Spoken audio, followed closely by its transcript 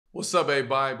What's up,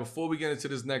 everybody? Before we get into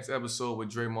this next episode with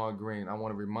Draymond Green, I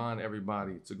want to remind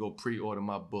everybody to go pre-order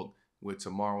my book with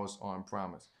Tomorrow's on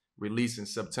Promise, releasing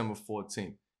September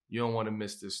 14th. You don't want to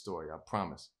miss this story, I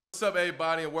promise. What's up,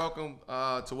 everybody, and welcome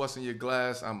to What's in Your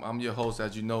Glass. I'm your host,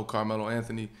 as you know, Carmelo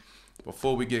Anthony.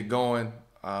 Before we get going,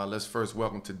 let's first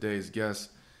welcome today's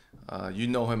guest. You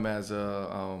know him as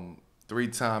a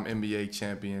three-time NBA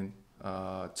champion,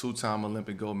 two-time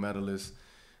Olympic gold medalist,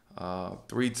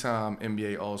 three-time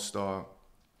NBA All-Star,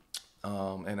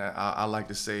 and I like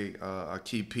to say a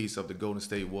key piece of the Golden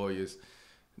State Warriors,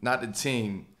 not the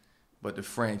team, but the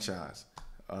franchise.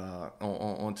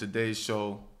 On today's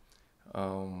show,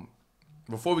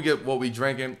 before we get what we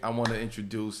drinking, I want to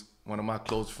introduce one of my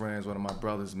close friends, one of my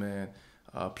brothers, man.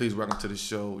 Please welcome to the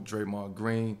show, Draymond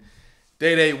Green.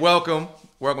 Day, welcome.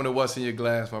 Welcome to What's in Your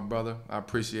Glass, my brother. I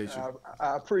appreciate you.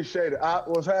 I appreciate it.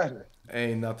 What's happening?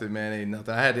 Ain't nothing, man. Ain't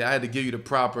nothing. I had to give you the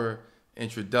proper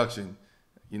introduction.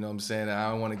 You know what I'm saying?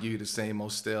 I don't want to give you the same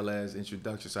old stale ass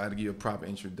introduction, so I had to give you a proper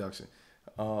introduction.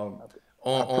 Coming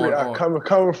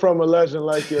from a legend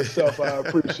like yourself, I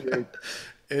appreciate it.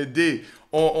 Indeed.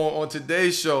 On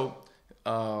today's show,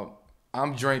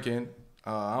 I'm drinking.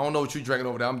 I don't know what you're drinking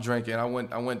over there. I'm drinking. I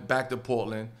went back to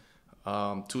Portland,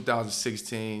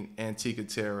 2016 Antica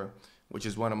Terra, which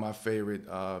is one of my favorite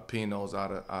Pinots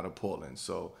out of Portland.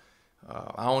 So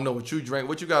I don't know what you drink.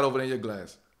 What you got over there in your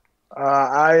glass?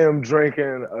 I am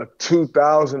drinking a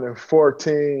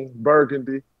 2014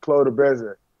 Burgundy Clos de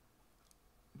Bezin.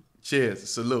 Cheers.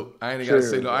 Salute. I ain't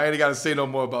Cheers. gotta say no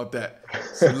more about that.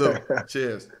 Salute.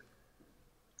 Cheers.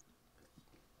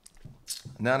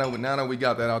 Now that we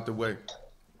got that out the way,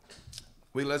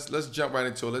 let's jump right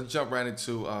into it. Let's jump right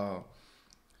into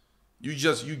you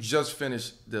just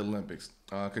finished the Olympics.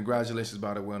 Congratulations,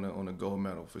 by the way, on the gold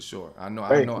medal for sure. I know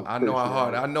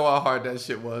how hard that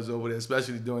shit was over there,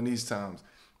 especially during these times.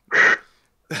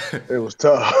 It was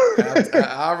tough.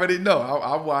 I already know.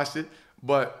 I watched it,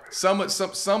 but summer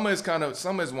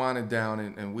is winding down,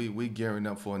 and we gearing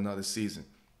up for another season.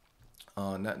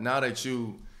 Now that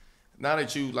you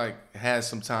like had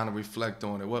some time to reflect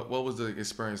on it, what was the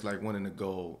experience like winning the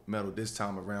gold medal this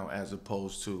time around as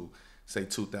opposed to say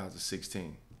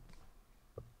 2016?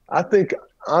 I think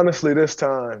honestly this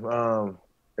time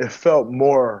it felt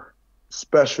more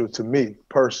special to me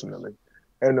personally,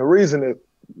 and the reason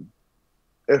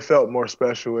it felt more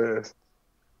special is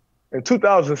in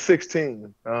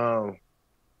 2016, and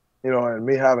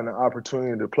me having the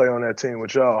opportunity to play on that team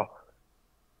with y'all,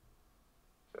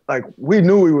 like we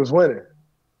knew we was winning.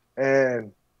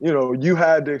 And, you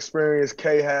had the experience,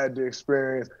 Kay had the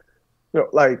experience,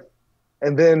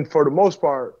 and then for the most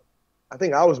part, I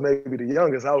think I was maybe the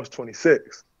youngest. I was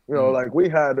 26. Like we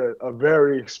had a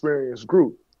very experienced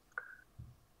group.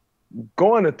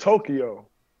 Going to Tokyo,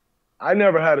 I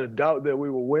never had a doubt that we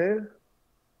would win,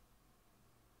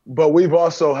 but we've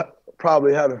also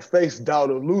probably haven't faced doubt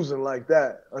of losing like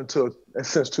that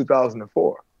since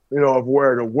 2004. Of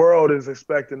where the world is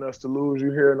expecting us to lose.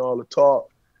 You're hearing all the talk.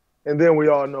 And then we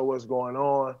all know what's going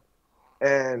on.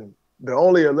 And the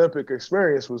only Olympic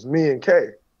experience was me and Kay.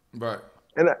 Right.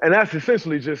 And that's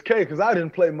essentially just Kay, because I didn't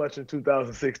play much in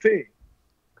 2016.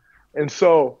 And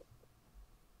so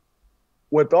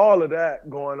with all of that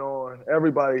going on,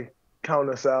 everybody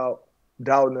counting us out,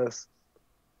 doubting us,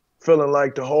 feeling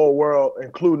like the whole world,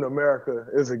 including America,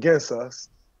 is against us.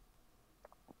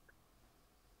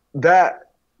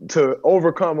 To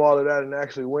overcome all of that and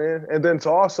actually win, and then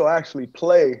to also actually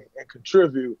play and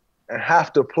contribute and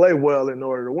have to play well in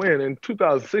order to win. In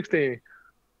 2016,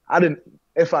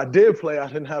 if I did play, I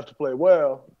didn't have to play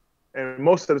well, and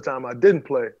most of the time I didn't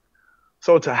play.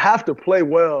 So to have to play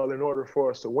well in order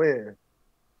for us to win,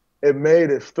 it made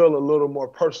it feel a little more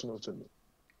personal to me.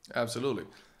 Absolutely.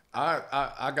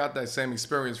 I got that same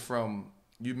experience from,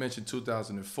 you mentioned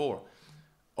 2004.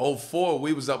 04,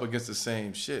 we was up against the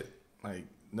same shit. Like,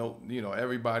 no,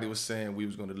 everybody was saying we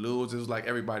was going to lose. It was like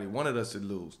everybody wanted us to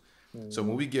lose. Mm-hmm. So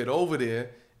when we get over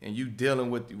there and you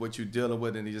dealing with what you're dealing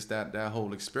with and just that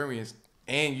whole experience,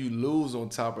 and you lose on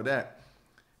top of that,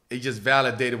 it just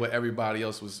validated what everybody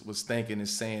else was thinking and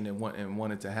saying and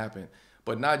wanted to happen.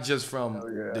 But not just from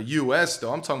the U.S.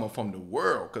 though. I'm talking about from the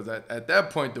world, because at that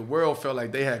point the world felt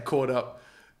like they had caught up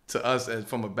to us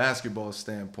from a basketball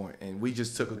standpoint, and we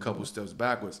just took a couple steps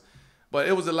backwards. But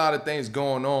it was a lot of things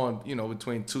going on,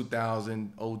 between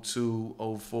 2000,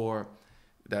 02, 04,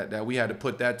 that we had to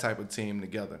put that type of team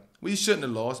together. We shouldn't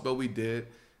have lost, but we did.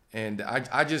 And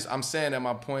I'm saying that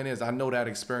my point is, I know that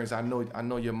experience. I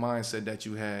know your mindset that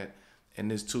you had in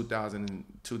this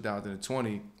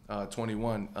 2020,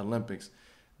 21 Olympics,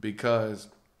 because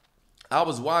I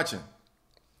was watching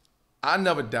I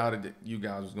never doubted that you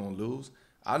guys was gonna lose.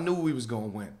 I knew we was gonna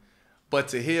win. But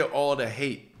to hear all the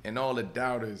hate and all the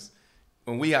doubters,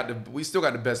 when we still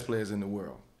got the best players in the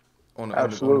world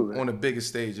Absolutely. on the biggest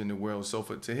stage in the world. So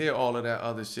to hear all of that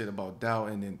other shit about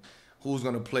doubting and who's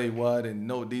gonna play what and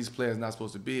no, these players not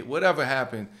supposed to be, whatever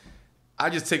happened, I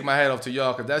just take my hat off to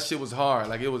y'all because that shit was hard.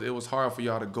 Like it was hard for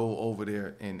y'all to go over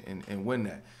there and win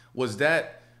that. Was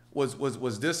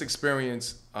this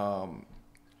experience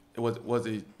was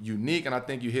it unique? And I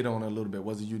think you hit on it a little bit.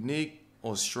 Was it unique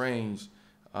or strange?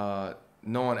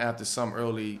 Knowing after some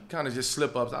early kind of just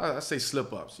slip ups, I say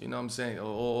slip ups, you know what I'm saying,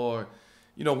 or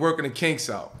you know, working the kinks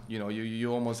out. You know,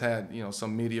 you almost had, you know,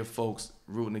 some media folks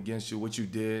rooting against you, what you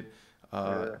did.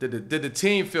 Did the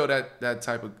team feel that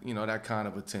type of, you know, that kind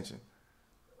of attention?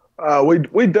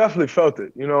 We definitely felt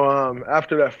it. You know,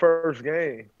 after that first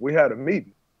game, we had a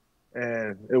meeting,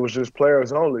 and it was just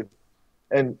players only,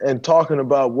 and talking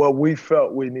about what we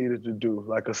felt we needed to do.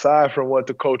 Like aside from what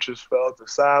the coaches felt,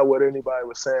 aside what anybody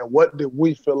was saying, what did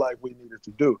we feel like we needed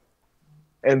to do?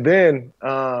 And then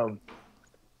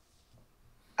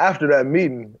after that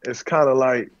meeting, it's kind of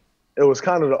like it was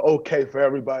kind of the okay for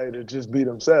everybody to just be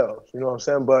themselves. You know what I'm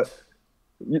saying? But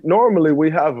normally we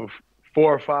have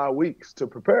 4 or 5 weeks to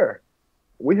prepare.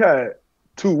 We had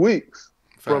 2 weeks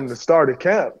from the start of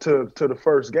camp to the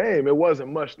first game. It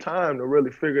wasn't much time to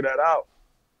really figure that out.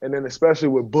 And then especially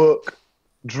with Book,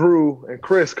 Drew, and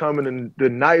Chris coming in the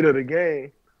night of the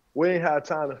game, we ain't had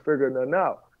time to figure nothing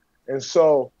out. And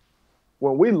so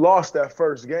when we lost that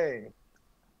first game,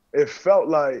 it felt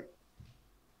like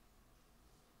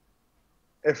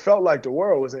the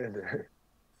world was ending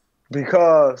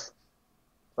because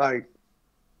like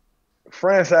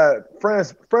France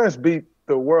beat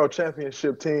the world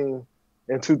championship team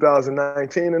in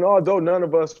 2019, and although none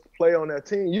of us play on that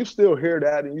team, you still hear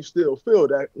that and you still feel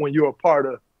that when you're a part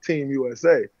of Team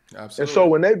USA. Absolutely. And so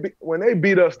when they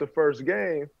beat us the first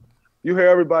game, you hear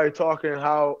everybody talking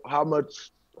how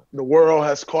much the world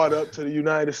has caught up to the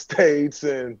United States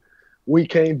and we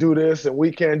can't do this and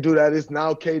we can't do that. It's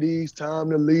now KD's time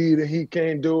to lead and he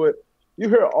can't do it. You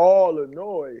hear all the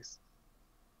noise,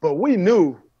 but we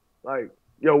knew, like,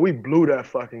 yo, we blew that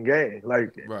fucking game.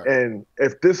 Like, right. And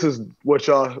if this is what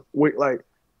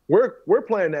we're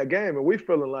playing that game and we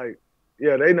feeling like,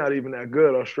 yeah, they not even that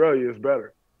good. Australia is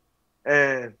better.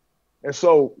 And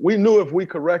so we knew if we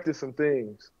corrected some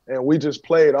things and we just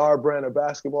played our brand of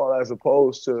basketball as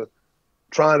opposed to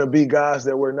trying to be guys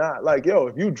that we're not. Like, yo,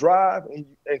 if you drive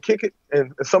and kick it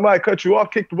and somebody cut you off,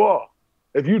 kick the ball.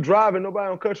 If you drive and nobody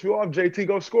don't cut you off, JT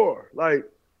go score. Like,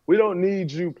 we don't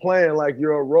need you playing like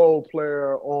you're a role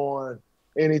player on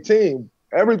any team.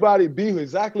 Everybody be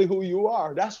exactly who you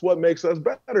are. That's what makes us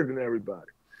better than everybody.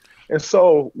 And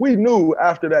so we knew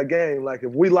after that game, like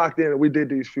if we locked in and we did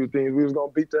these few things, we was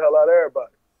gonna beat the hell out of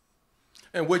everybody.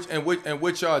 And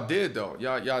which y'all did though.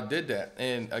 Y'all did that.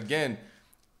 And again,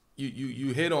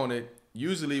 you hit on it.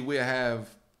 Usually we have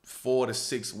 4 to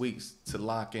 6 weeks to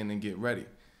lock in and get ready.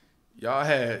 Y'all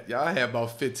had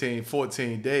about 15,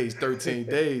 14 days, 13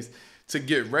 days to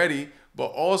get ready, but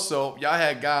also y'all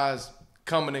had guys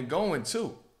coming and going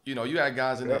too. You know, you had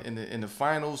guys in the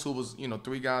finals who was, you know,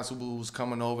 3 guys who was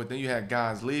coming over. Then you had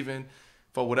guys leaving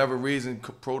for whatever reason,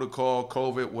 protocol,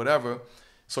 COVID, whatever.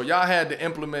 So y'all had to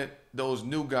implement those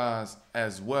new guys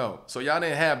as well. So y'all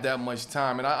didn't have that much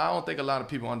time, and I don't think a lot of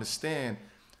people understand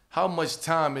how much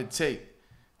time it takes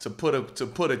to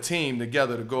put a team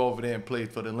together to go over there and play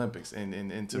for the Olympics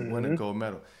and to win a gold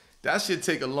medal. That should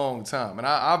take a long time. And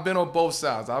I've been on both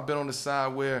sides. I've been on the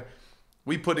side where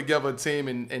we put together a team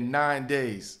in 9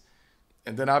 days.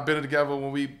 And then I've been together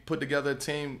when we put together a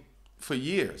team for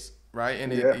years, right?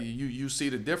 And you see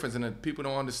the difference. And people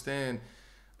don't understand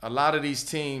a lot of these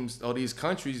teams or these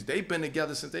countries, they've been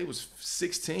together since they was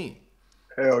 16.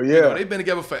 Hell yeah. You know, they've been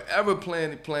together forever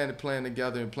playing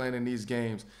together and playing in these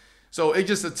games. So it's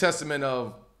just a testament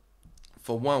of,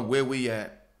 for one, where we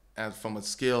at from a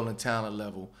skill and talent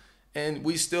level. And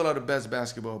we still are the best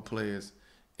basketball players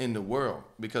in the world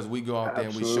because we go out there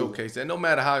and we showcase that. No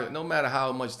matter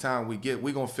how much time we get,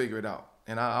 we're gonna figure it out.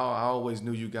 And I always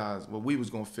knew you guys, we was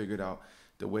gonna figure it out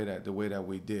the way that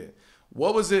we did.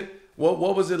 What was it?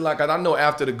 What was it like? I know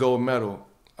after the gold medal,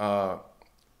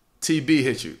 TB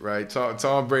hit you, right?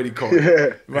 Tom Brady called you.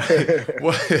 Yeah.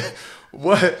 Right?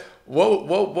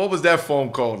 What was that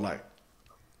phone call like?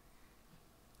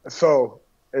 So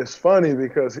it's funny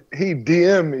because he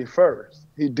DM'd me first.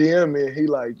 He DM'd me and he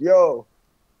like, yo,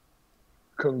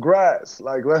 congrats,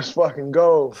 like let's fucking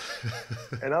go.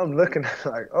 And I'm looking at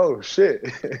like, oh shit.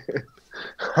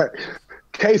 Like,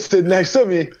 Kate sitting next to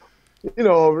me. you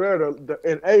know, over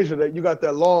there in Asia, that you got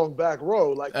that long back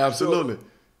row, like Absolutely.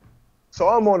 So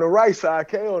I'm on the right side,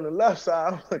 K on the left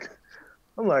side.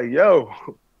 I'm like, yo,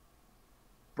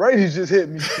 Brady just hit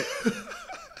me.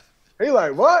 He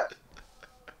like, what?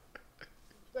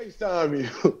 FaceTime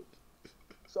you.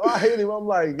 So I hit him. I'm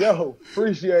like, yo,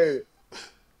 appreciate it.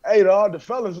 Hey, dog, the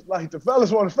fellas want to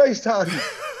FaceTime you.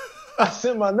 I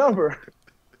sent my number.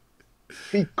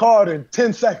 He called in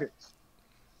 10 seconds.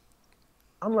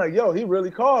 I'm like, yo, he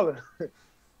really calling.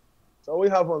 So we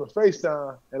hop on the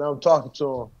FaceTime, and I'm talking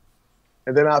to him.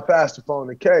 And then I pass the phone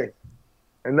to K.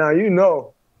 And now you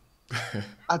know,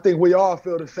 I think we all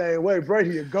feel the same way.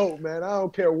 Brady a GOAT, man. I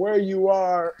don't care where you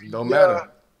are. Don't matter.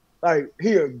 Like,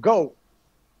 he a GOAT.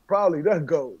 Probably the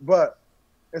GOAT.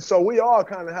 And so we all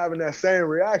kind of having that same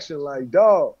reaction, like,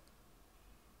 dog.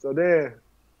 So then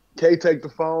K take the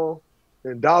phone,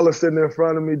 and Dollar sitting in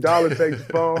front of me. Dollar take the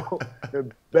phone,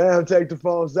 and Bam take the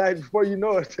phone. Zach, before you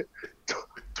know it,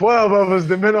 12 of us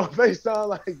been on FaceTime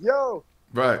like, yo.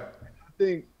 Right. I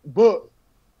think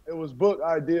it was Book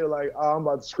idea, like, oh, I'm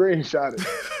about to screenshot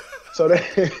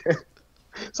it.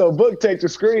 So Book takes the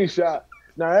screenshot.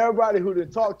 Now everybody who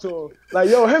didn't talk to him, like,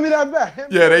 yo, hand me that back.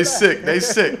 Sick. They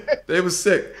sick. They was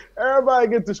sick. Everybody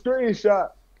get the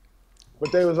screenshot,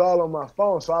 but they was all on my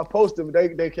phone. So I posted.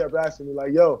 They kept asking me,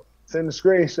 like, yo, send the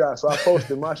screenshot. So I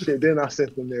posted my shit. Then I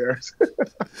sent them theirs.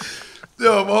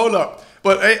 Yo, hold up.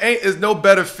 But it's no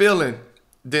better feeling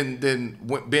than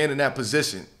being in that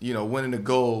position. You know, winning the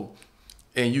goal,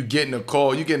 and you getting a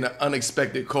call. You getting an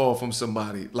unexpected call from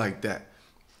somebody like that.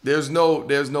 There's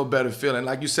no better feeling.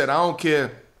 Like you said, I don't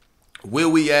care where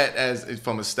we at as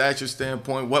from a stature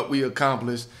standpoint, what we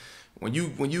accomplished. When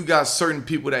you got certain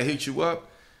people that hit you up,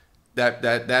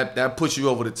 that puts you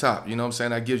over the top. You know what I'm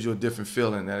saying? That gives you a different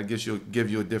feeling. That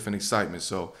give you a different excitement.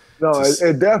 So no,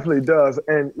 it definitely does.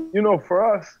 And you know,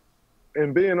 for us,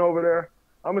 and being over there,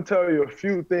 I'm gonna tell you a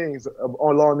few things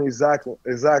along these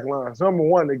exact lines. Number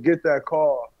one, to get that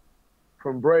call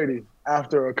from Brady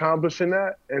after accomplishing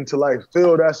that, and to like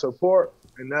feel that support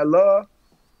and that love,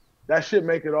 that shit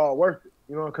make it all worth it.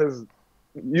 You know, because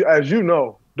as you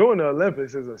know, doing the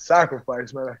Olympics is a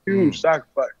sacrifice, man, a huge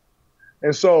sacrifice.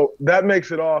 And so that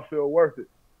makes it all feel worth it.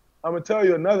 I'm gonna tell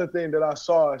you another thing that I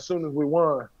saw as soon as we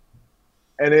won,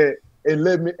 and it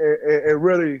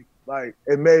really, like,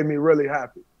 it made me really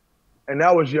happy. And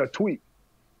that was your tweet.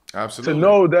 Absolutely. To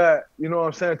know that, you know what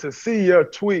I'm saying, to see your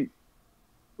tweet,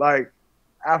 like,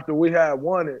 after we had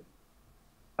won it,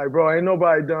 like, bro, ain't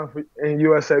nobody done in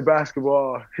USA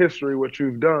basketball history what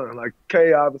you've done. Like,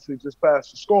 K obviously just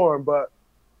passed the scoring, but,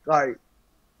 like,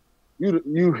 you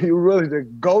really to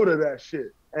go to that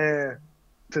shit. And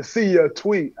to see your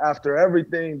tweet after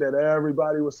everything that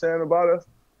everybody was saying about us,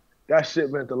 that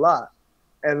shit meant a lot.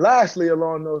 And lastly,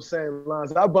 along those same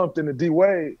lines, I bumped into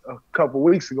D-Wade a couple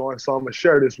weeks ago, and so I'm going to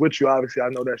share this with you. Obviously, I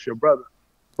know that's your brother,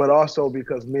 but also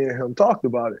because me and him talked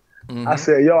about it. Mm-hmm. I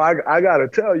said, yo, I got to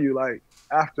tell you, like,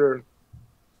 after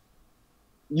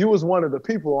you was one of the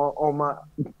people on my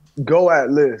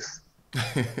go-at list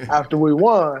after we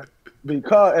won, and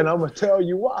I'm going to tell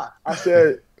you why. I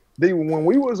said, when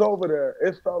we was over there,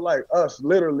 it felt like us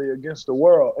literally against the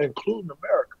world, including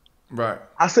America. Right.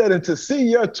 I said, and to see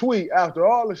your tweet after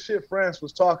all the shit France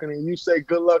was talking and you say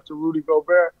good luck to Rudy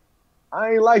Gobert,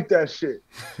 I ain't like that shit.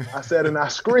 I said, and I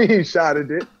screenshotted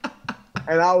it,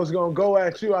 and I was going to go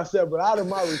at you. I said, but out of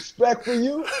my respect for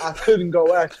you, I couldn't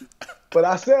go at you. But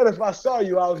I said if I saw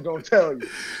you, I was going to tell you.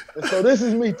 And so this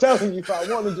is me telling you if I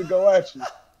wanted to go at you.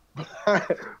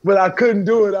 But I couldn't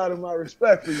do it out of my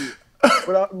respect for you.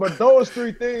 But those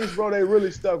three things, bro, they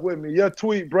really stuck with me. Your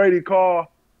tweet, Brady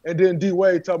call, and then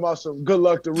D-Wade talking about some good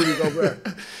luck to Rudy Gobert.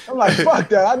 I'm like, fuck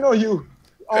that. I know you.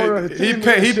 He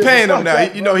paying him now.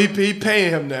 He paying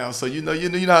him now. So you know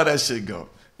how that shit go.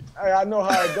 Hey, I know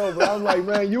how it goes, but I'm like,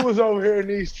 man, you was over here in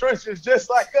these trenches just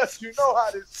like us. You know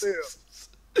how this feels.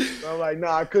 So I'm like,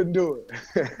 nah, I couldn't do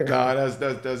it. Nah,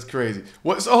 that's crazy.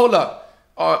 So hold up.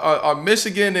 Are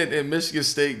Michigan and Michigan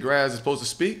State grads supposed to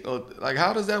speak? Or, like,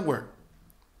 how does that work?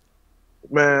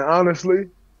 Man, honestly,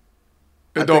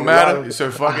 it don't matter. So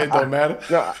fuck it, don't matter.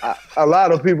 No, a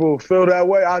lot of people feel that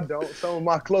way. I don't. Some of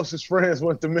my closest friends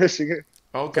went to Michigan.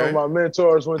 Okay. Some of my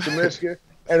mentors went to Michigan.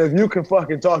 And if you can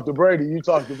fucking talk to Brady, you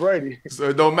talk to Brady. So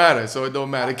it don't matter.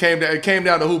 It came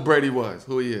down to who Brady was,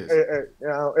 who he is. You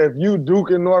know, if you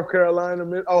Duke in North Carolina,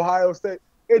 Ohio State,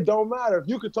 it don't matter. If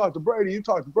you can talk to Brady, you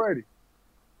talk to Brady.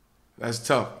 That's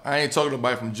tough. I ain't talking to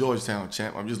nobody from Georgetown,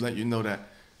 champ. I'm just letting you know that.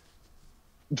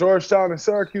 Georgetown and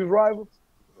Syracuse rivals?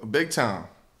 Big time.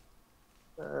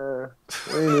 We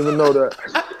didn't even know that.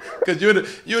 Cause you're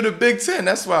the Big Ten.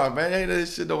 That's why, man.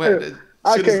 This shit don't have that.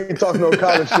 I can't talk no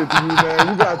college shit to you, man.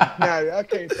 You got Natty. I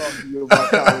can't talk to you about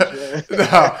college,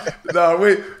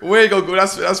 man. we ain't gonna go.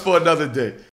 That's for another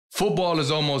day. Football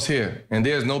is almost here, and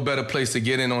there's no better place to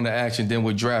get in on the action than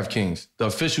with DraftKings, the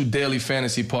official daily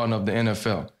fantasy partner of the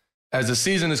NFL. As the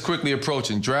season is quickly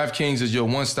approaching, DraftKings is your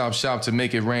one-stop shop to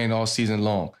make it rain all season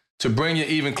long. To bring you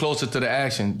even closer to the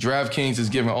action, DraftKings is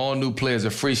giving all new players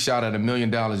a free shot at $1 million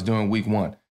during Week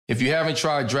 1. If you haven't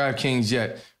tried DraftKings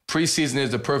yet, preseason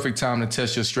is the perfect time to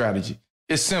test your strategy.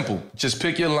 It's simple. Just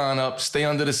pick your lineup, stay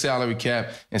under the salary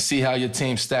cap, and see how your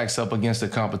team stacks up against the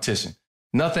competition.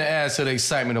 Nothing adds to the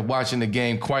excitement of watching the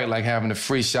game quite like having a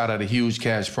free shot at the huge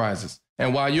cash prizes.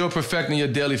 And while you're perfecting your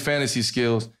daily fantasy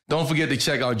skills, don't forget to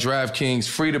check out DraftKings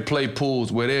free-to-play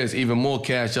pools where there's even more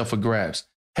cash up for grabs.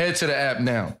 Head to the app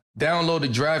now. Download the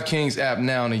DraftKings app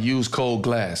now and use code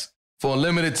GLASS. For a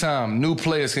limited time, new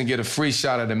players can get a free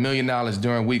shot at $1 million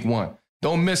during Week 1.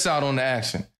 Don't miss out on the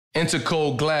action. Enter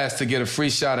code GLASS to get a free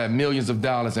shot at millions of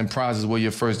dollars in prizes with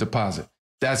your first deposit.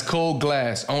 That's code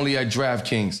GLASS only at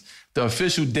DraftKings, the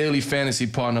official daily fantasy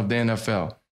partner of the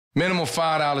NFL. Minimum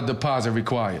 $5 deposit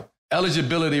required.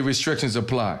 Eligibility restrictions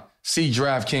apply. See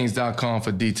DraftKings.com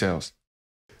for details.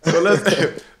 So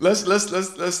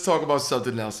let's talk about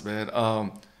something else, man.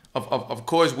 Of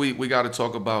course, we got to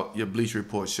talk about your Bleacher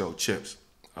Report show, Chips,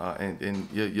 and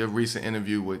your recent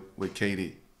interview with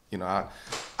KD. You know,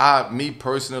 me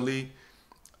personally,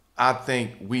 I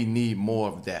think we need more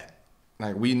of that.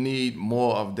 Like, we need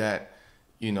more of that,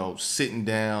 you know, sitting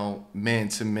down, man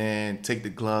to man, take the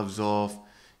gloves off.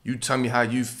 You tell me how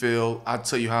you feel, I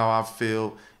tell you how I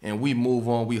feel, and we move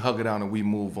on, we hug it out and we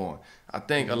move on. I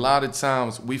think a lot of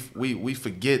times we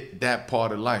forget that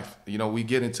part of life. You know, we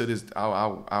get into this,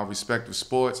 our respective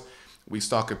sports, we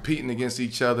start competing against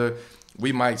each other.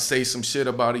 We might say some shit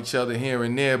about each other here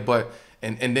and there, but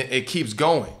and then it keeps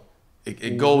going.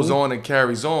 It goes on and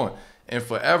carries on. And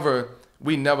forever,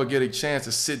 we never get a chance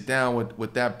to sit down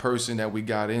with that person that we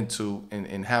got into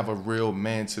and have a real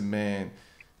man-to-man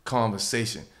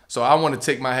conversation. So I want to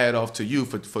take my hat off to you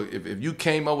for if you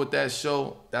came up with that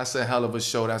show. That's a hell of a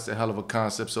show. That's a hell of a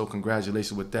concept. So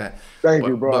congratulations with that. Thank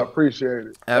you, bro. I appreciate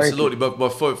it. Absolutely. But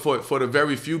for the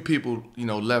very few people, you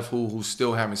know, left who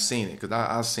still haven't seen it, because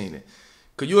I've seen it.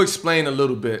 Could you explain a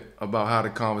little bit about how the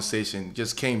conversation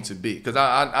just came to be? Because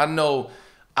I know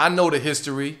the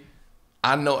history.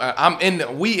 I know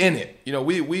we in it. You know,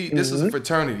 we this is a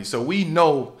fraternity, so we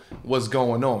know what's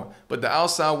going on. But the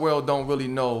outside world don't really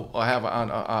know or have an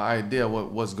idea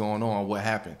what's going on, what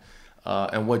happened,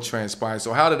 and what transpired.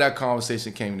 So how did that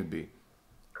conversation came to be?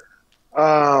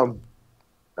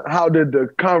 How did the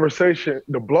conversation,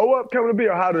 the blow up come to be,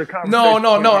 or how did the conversation?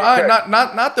 No.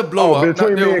 Not the blow up.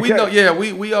 Between me and we know, yeah,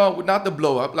 we are not the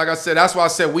blow up. Like I said, that's why I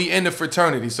said we in the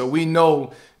fraternity, so we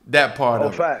know that part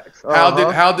of facts. It.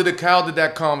 How did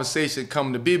that conversation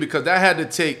come to be? Because that had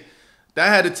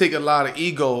to take a lot of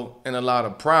ego and a lot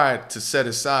of pride to set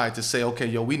aside to say, okay,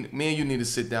 yo, me and you need to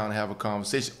sit down and have a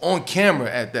conversation on camera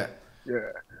at that.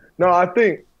 Yeah. No, I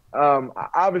think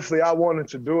obviously I wanted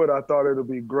to do it. I thought it would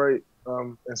be great,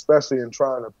 especially in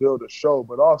trying to build a show,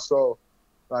 but also,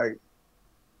 like,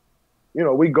 you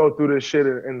know, we go through this shit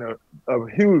in a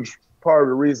huge part of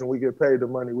the reason we get paid the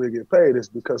money we get paid is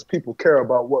because people care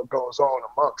about what goes on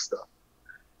amongst us.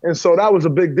 And so that was a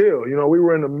big deal. You know, we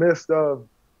were in the midst of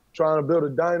trying to build a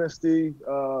dynasty,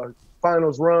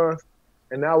 finals runs,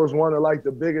 and that was one of like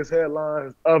the biggest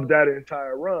headlines of that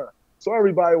entire run. So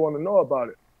everybody want to know about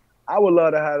it. I would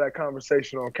love to have that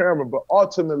conversation on camera, but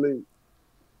ultimately,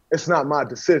 it's not my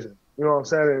decision. You know what I'm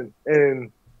saying?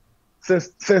 And since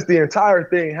the entire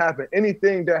thing happened,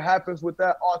 anything that happens with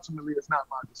that, ultimately, it's not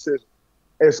my decision.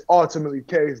 It's ultimately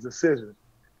K's decision.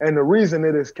 And the reason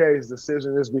it is K's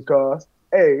decision is because,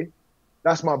 A,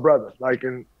 that's my brother. Like,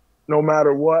 and no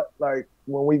matter what, like,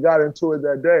 when we got into it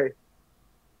that day,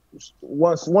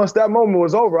 once that moment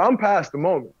was over, I'm past the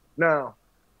moment now.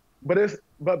 But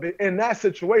in that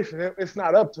situation, it's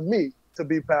not up to me to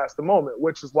be past the moment,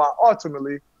 which is why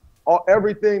ultimately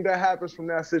everything that happens from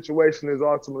that situation is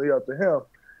ultimately up to him.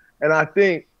 And I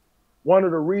think one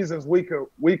of the reasons we could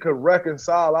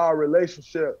reconcile our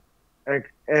relationship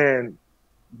and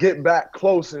get back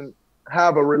close and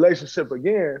have a relationship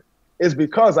again is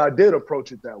because I did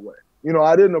approach it that way. You know,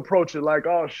 I didn't approach it like,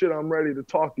 oh shit, I'm ready to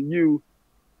talk to you.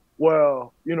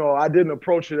 Well, you know, I didn't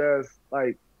approach it as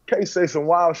like, Kay say some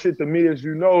wild shit to me, as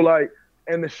you know, like,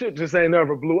 and the shit just ain't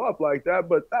never blew up like that,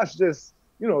 but that's just,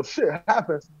 you know, shit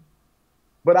happens.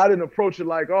 But I didn't approach it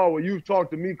like, oh, well, you've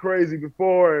talked to me crazy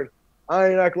before and I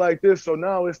ain't act like this, so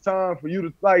now it's time for you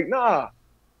to, like, nah,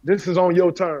 this is on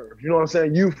your terms. You know what I'm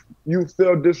saying? You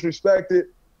feel disrespected.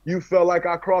 you felt like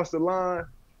I crossed the line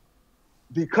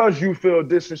because you feel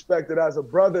disrespected as a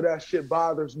brother. That shit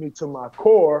bothers me to my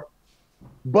core.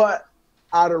 But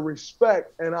out of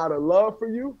respect and out of love for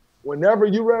you, whenever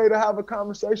you're ready to have a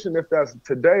conversation, if that's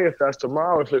today, if that's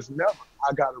tomorrow, if it's never,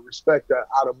 I got to respect that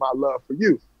out of my love for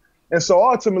you. And so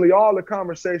ultimately, all the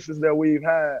conversations that we've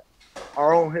had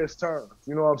are on his terms.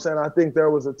 You know what I'm saying? I think there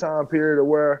was a time period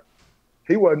where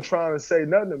he wasn't trying to say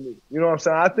nothing to me. You know what I'm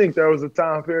saying? I think there was a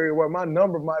time period where my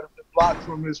number might have been blocked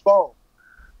from his phone.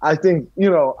 I think,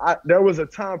 there was a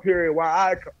time period where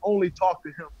I could only talk to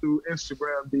him through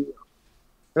Instagram DM. You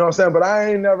know what I'm saying? But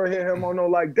I ain't never hit him on no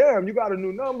like, damn, you got a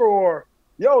new number, or,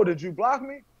 yo, did you block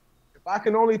me? If I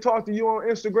can only talk to you on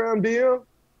Instagram DM,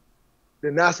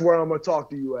 then that's where I'm going to talk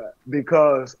to you at.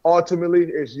 Because ultimately,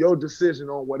 it's your decision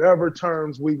on whatever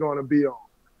terms we're going to be on.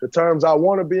 The terms I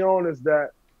want to be on is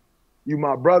that you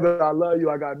my brother, I love you,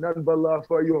 I got nothing but love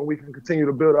for you, and we can continue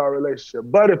to build our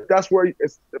relationship. But if that's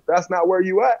not where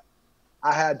you at,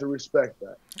 I had to respect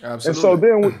that.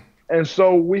 Absolutely. And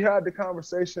so we had the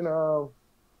conversation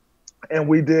and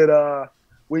we did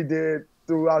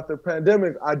throughout the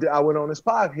pandemic. I went on his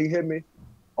pod. He hit me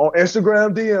on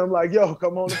Instagram DM like, yo,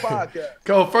 come on the podcast.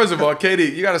 Go, first of all,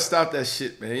 KD, you got to stop that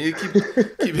shit, man. You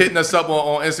keep hitting us up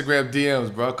on Instagram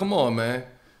DMs, bro. Come on, man.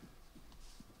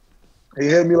 He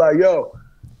hit me like, yo,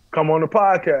 come on the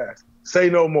podcast. Say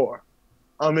no more.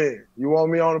 I'm in. You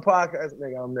want me on the podcast?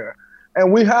 Nigga, I'm there.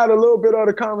 And we had a little bit of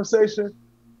the conversation,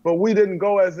 but we didn't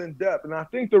go as in depth. And I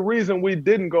think the reason we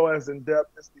didn't go as in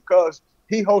depth is because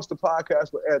he hosts a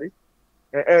podcast with Eddie.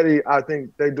 And Eddie, I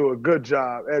think they do a good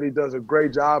job. Eddie does a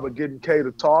great job of getting K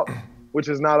to talk, which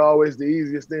is not always the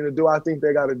easiest thing to do. I think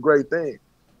they got a great thing.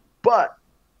 But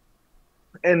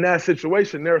in that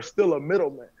situation, there's still a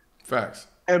middleman. Facts.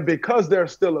 And because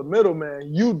there's still a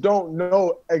middleman, you don't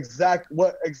know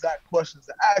what exact questions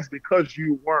to ask because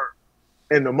you weren't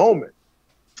in the moment.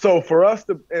 So for us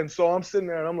so I'm sitting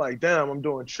there and I'm like, damn, I'm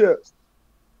doing chips.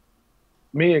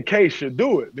 Me and K should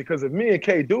do it, because if me and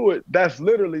K do it, that's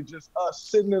literally just us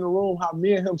sitting in a room, how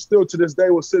me and him still to this day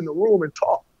will sit in a room and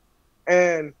talk.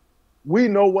 And we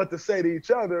know what to say to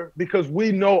each other because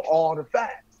we know all the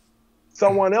facts.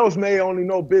 Someone else may only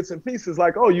know bits and pieces,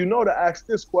 like, oh, you know to ask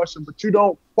this question, but you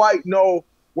don't quite know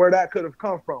where that could have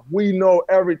come from. We know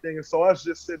everything. And so us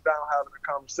just sit down having a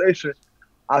conversation,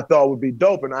 I thought would be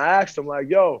dope. And I asked him like,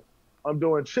 yo, I'm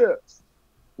doing chips.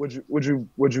 Would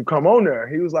you come on there?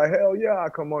 He was like, hell yeah, I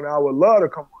come on there. I would love to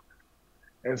come on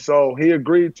there. And so he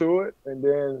agreed to it. And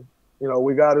then,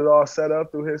 we got it all set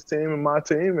up through his team and my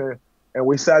team. And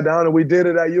we sat down and we did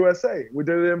it at USA. We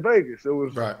did it in Vegas. It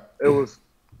was right.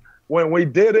 When we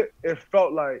did it, it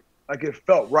felt like it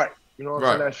felt right. You know what I'm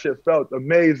saying? That shit felt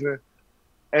amazing.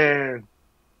 And,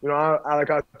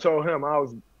 I told him, I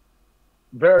was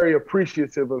very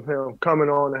appreciative of him coming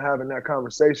on and having that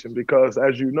conversation, because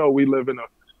as you know, we live in a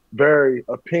very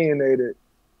opinionated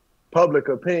public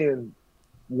opinion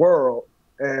world,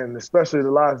 and especially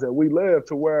the lives that we live,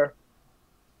 to where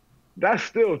that's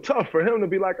still tough for him to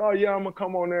be like, oh yeah, I'm gonna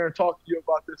come on there and talk to you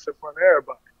about this in front of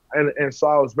everybody. And so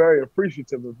I was very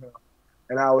appreciative of him.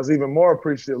 And I was even more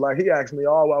appreciative. Like, he asked me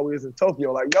all while we was in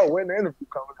Tokyo, like, yo, when the interview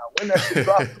coming out? When that shit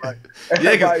dropping? Like,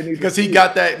 yeah, because he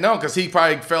got that. No, because he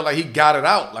probably felt like he got it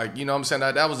out. Like, you know what I'm saying?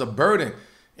 That was a burden.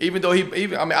 Even though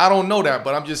I don't know that,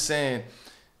 but I'm just saying,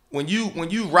 when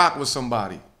you rock with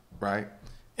somebody, right?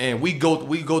 And we go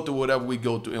through whatever we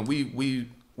go through, and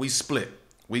we split.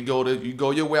 You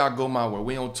go your way, I go my way.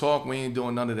 We don't talk, we ain't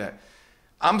doing none of that.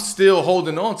 I'm still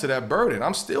holding on to that burden.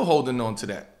 I'm still holding on to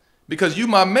that. Because you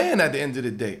my man at the end of the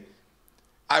day.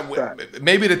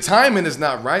 Maybe the timing is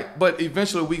not right, but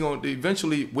eventually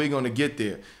we're gonna get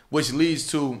there. Which leads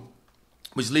to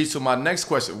my next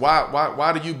question.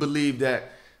 Why do you believe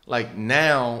that, like,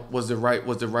 now was the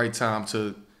right time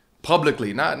to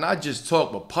publicly, not just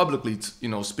talk, but publicly,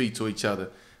 speak to each other?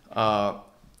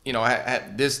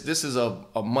 This is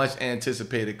a much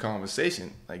anticipated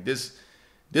conversation. Like,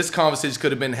 this conversation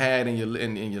could have been had in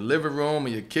your living room,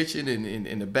 in your kitchen,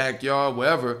 in the backyard,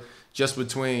 wherever, just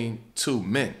between two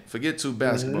men. Forget two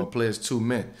basketball players, two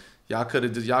men. Y'all could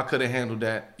have handled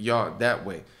that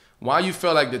way. Why you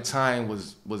felt like the time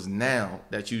was now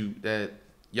that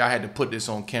y'all had to put this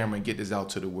on camera and get this out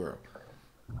to the world?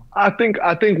 I think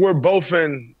we're both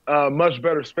in much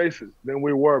better spaces than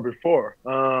we were before.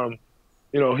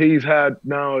 He's had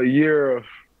now a year of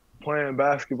playing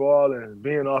basketball and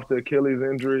being off the Achilles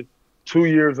injury, 2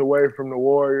 years away from the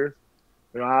Warriors.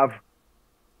 I've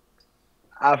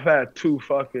had 2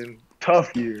 fucking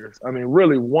tough years. I mean,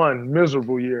 really 1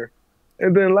 miserable year.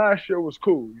 And then last year was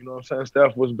cool. You know what I'm saying?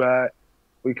 Steph was back.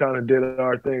 We kind of did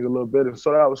our thing a little bit, and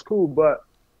so that was cool. But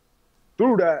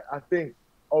through that, I think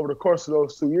over the course of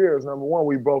those 2 years, number one,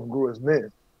 we both grew as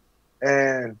men.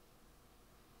 And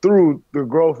through the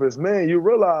growth as men, you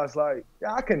realize, like,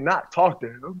 yeah, I cannot talk to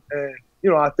him. And,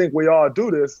 I think we all do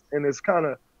this. And it's kind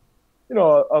of,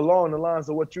 along the lines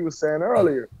of what you were saying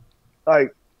earlier.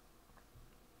 Like,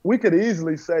 we could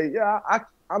easily say, yeah,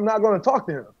 I'm not going to talk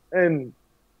to him. And,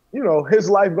 his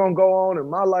life going to go on and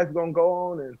my life going to go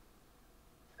on.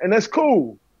 And that's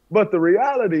cool. But the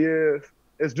reality is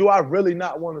do I really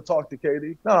not want to talk to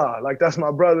KD? Nah, like, that's my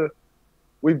brother.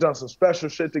 We've done some special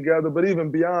shit together, but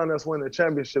even beyond us winning a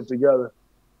championship together,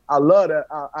 I love that.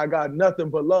 I got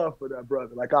nothing but love for that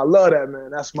brother. Like, I love that,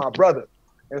 man. That's my brother.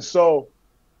 And so,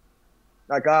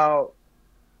 like,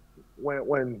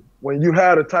 when you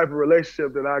had a type of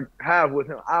relationship that I have with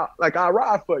him, I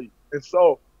ride for you. And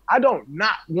so I don't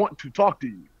not want to talk to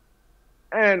you.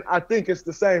 And I think it's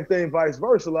the same thing vice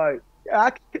versa. Like,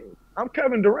 yeah, I'm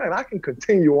Kevin Durant. I can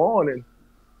continue on and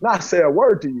not say a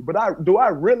word to you, but do I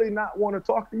really not want to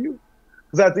talk to you?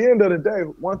 Because at the end of the day,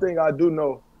 one thing I do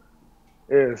know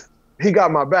is he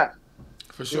got my back.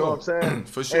 For sure. You know what I'm saying?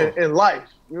 For sure. In life.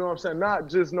 You know what I'm saying? Not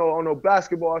just on no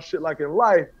basketball shit, like in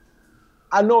life.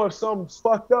 I know if something's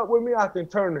fucked up with me, I can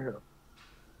turn to him.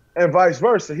 And vice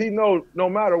versa. He know no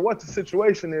matter what the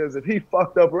situation is, if he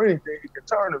fucked up or anything, he can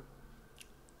turn to me.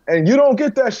 And you don't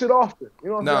get that shit often. You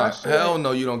know what I'm saying? Hell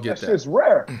no, you don't get that. That shit's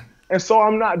rare. And so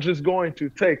I'm not just going to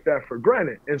take that for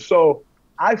granted. And so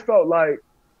I felt like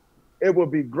it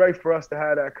would be great for us to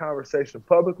have that conversation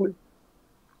publicly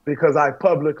because I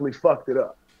publicly fucked it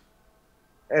up.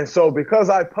 And so because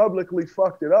I publicly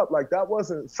fucked it up, like, that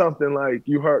wasn't something like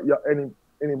you heard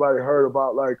anybody heard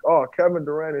about, like, oh, Kevin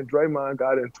Durant and Draymond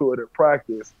got into it at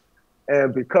practice.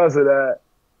 And because of that,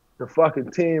 the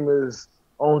fucking team is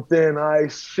on thin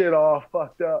ice, shit all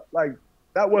fucked up. Like,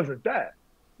 that wasn't that.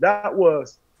 That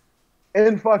was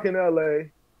in fucking LA,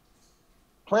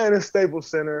 playing in Staples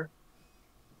Center,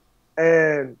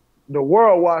 and the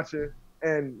world watching,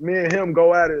 and me and him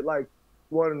go at it like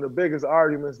one of the biggest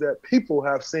arguments that people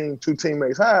have seen two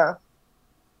teammates have.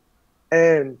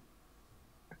 And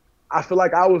I feel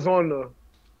like I was on the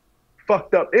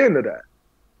fucked up end of that.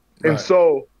 Right. And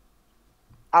so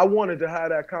I wanted to have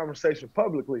that conversation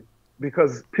publicly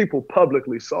because people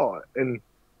publicly saw it.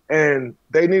 And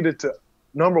they needed to,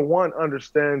 number one,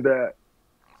 understand that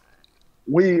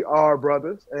we are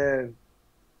brothers, and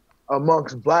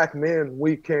amongst black men,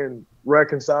 we can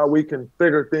reconcile, we can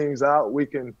figure things out, we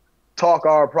can talk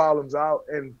our problems out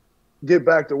and get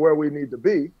back to where we need to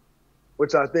be,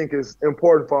 which I think is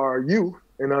important for our youth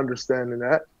in understanding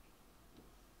that.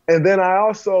 And then I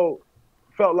also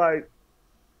felt like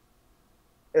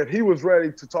if he was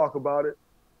ready to talk about it,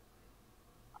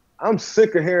 I'm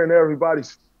sick of hearing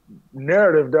everybody's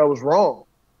narrative that was wrong.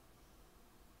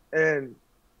 And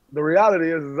the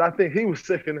reality is I think he was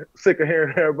sick of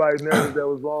hearing everybody's narrative that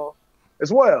was wrong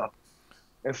as well.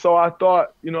 And so I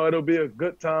thought, it'll be a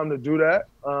good time to do that.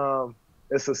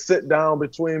 It's a sit down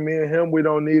between me and him. We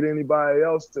don't need anybody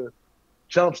else to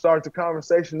jumpstart the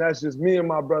conversation. That's just me and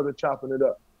my brother chopping it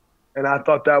up. And I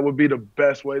thought that would be the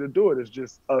best way to do it. It's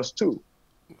just us two.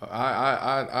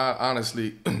 I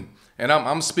honestly, and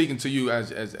I'm speaking to you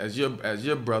as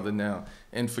your brother now.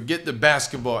 And forget the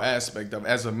basketball aspect of it.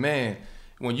 As a man,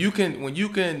 when you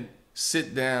can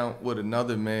sit down with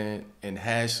another man and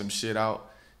hash some shit out,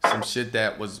 some shit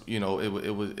that was, it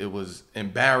was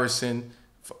embarrassing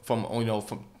from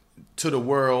to the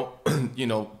world,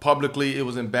 publicly it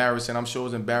was embarrassing. I'm sure it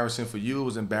was embarrassing for you. It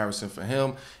was embarrassing for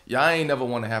him. Y'all ain't never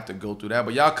want to have to go through that,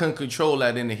 but y'all couldn't control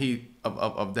that in the heat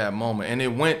of that moment. And it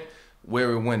went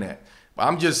where it went at.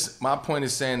 But my point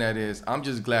is saying that is, I'm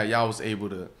just glad y'all was able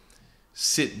to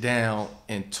sit down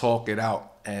and talk it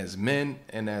out as men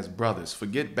and as brothers.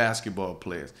 Forget basketball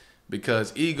players,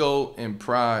 because ego and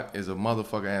pride is a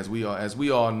motherfucker, as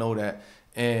we all know that.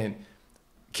 And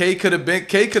K could have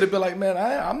been like, man,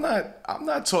 I'm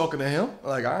not talking to him.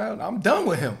 Like, I'm done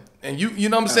with him. And you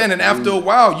know what I'm saying? And after a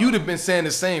while, you'd have been saying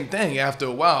the same thing after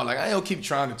a while. Like, I don't keep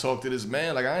trying to talk to this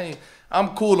man. Like,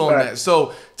 I'm cool on that.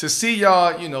 So to see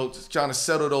y'all, trying to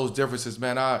settle those differences,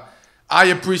 man, I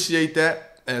appreciate that.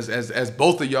 As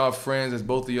both of y'all friends, as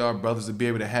both of y'all brothers, to be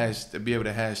able to hash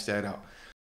that out.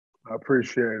 I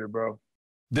appreciate it, bro.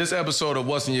 This episode of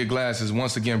What's in Your Glass is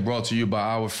once again brought to you by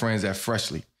our friends at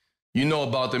Freshly. You know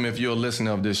about them if you're a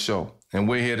listener of this show, and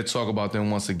we're here to talk about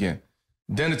them once again.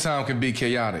 Dinner time can be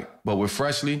chaotic, but with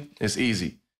Freshly, it's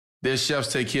easy. Their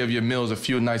chefs take care of your meals a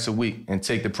few nights a week and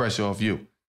take the pressure off you.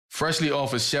 Freshly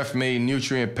offers chef-made,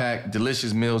 nutrient-packed,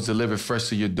 delicious meals delivered fresh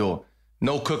to your door.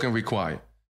 No cooking required.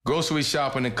 Grocery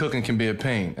shopping and cooking can be a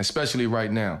pain, especially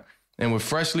right now. And with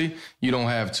Freshly, you don't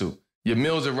have to. Your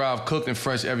meals arrive cooked and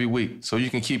fresh every week, so you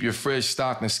can keep your fridge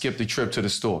stocked and skip the trip to the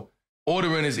store.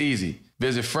 Ordering is easy.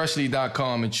 Visit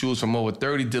freshly.com and choose from over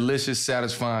 30 delicious,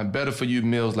 satisfying, better-for-you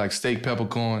meals like steak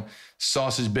peppercorn,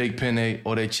 sausage baked penne,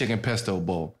 or their chicken pesto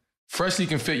bowl. Freshly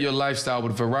can fit your lifestyle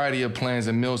with a variety of plans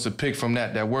and meals to pick from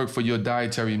that work for your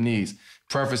dietary needs,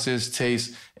 preferences,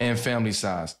 tastes, and family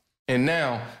size. And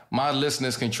now, my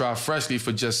listeners can try Freshly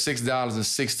for just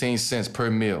 $6.16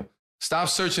 per meal. Stop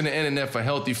searching the internet for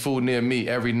healthy food near me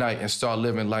every night and start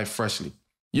living life freshly.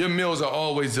 Your meals are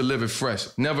always delivered fresh,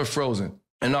 never frozen,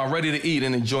 and are ready to eat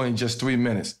and enjoy in just 3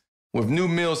 minutes. With new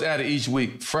meals added each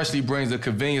week, Freshly brings the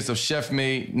convenience of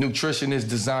chef-made,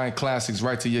 nutritionist-designed classics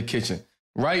right to your kitchen.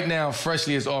 Right now,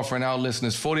 Freshly is offering our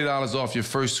listeners $40 off your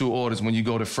first 2 orders when you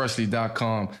go to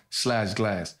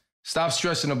freshly.com/glass. Stop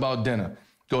stressing about dinner.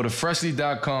 Go to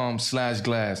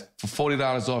freshly.com/glass for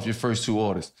 $40 off your first 2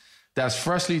 orders. That's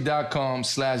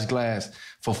freshly.com/glass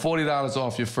for $40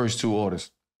 off your first 2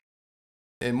 orders.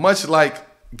 And much like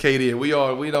KD, we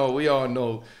all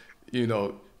know,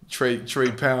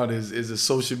 Trey Pound is a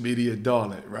social media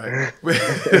darling, right?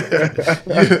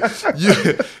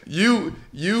 you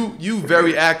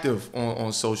very active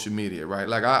on social media, right?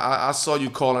 Like I saw you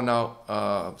calling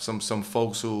out some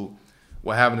folks who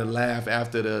were having a laugh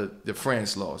after the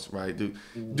France loss, right?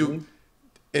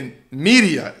 In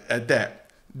media at that.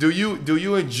 Do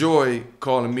you enjoy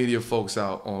calling media folks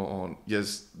out on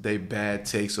just they bad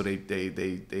takes or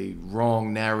they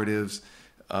wrong narratives?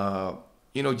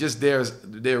 Just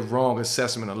their wrong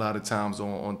assessment a lot of times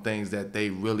on things that they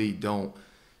really don't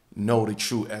know the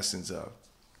true essence of.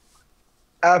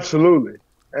 Absolutely.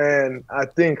 And I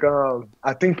think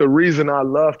the reason I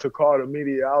love to call the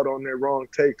media out on their wrong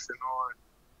takes and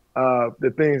on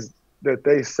the things that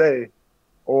they say,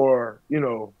 or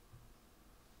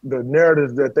the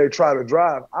narratives that they try to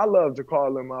drive, I love to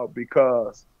call them out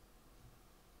because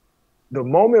the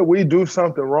moment we do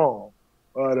something wrong,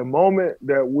 the moment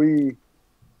that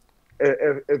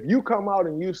if you come out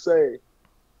and you say,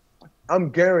 I'm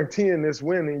guaranteeing this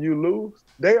win and you lose,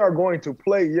 they are going to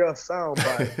play your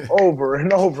soundbite over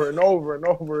and over and over and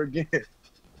over again.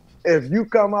 If you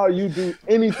come out, you do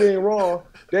anything wrong,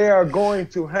 they are going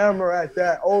to hammer at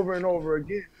that over and over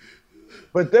again.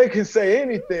 But they can say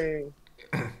anything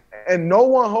and no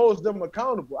one holds them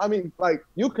accountable. I mean, like,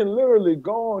 you can literally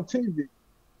go on TV,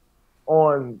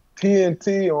 on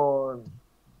TNT, on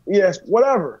ES,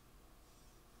 whatever,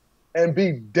 and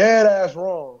be dead ass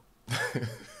wrong.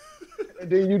 And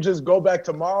then you just go back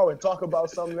tomorrow and talk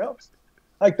about something else.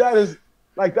 That's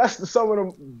some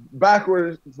of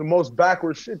the most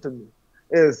backward shit to me,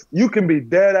 is you can be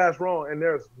dead ass wrong and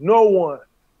there's no one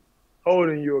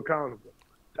holding you accountable.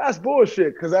 That's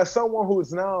bullshit, because as someone who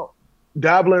is now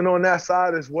dabbling on that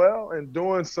side as well and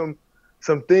doing some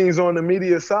things on the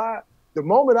media side, the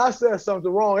moment I said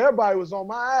something wrong, everybody was on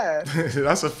my ass.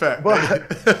 That's a fact. But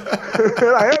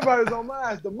everybody was on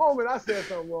my ass the moment I said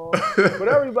something wrong. But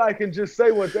everybody can just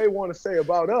say what they want to say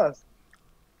about us,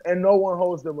 and no one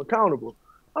holds them accountable.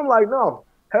 I'm like, no,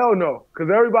 hell no,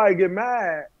 because everybody get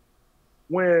mad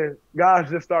when guys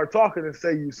just start talking and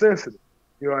say you sensitive.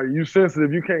 You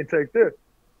sensitive, you can't take this.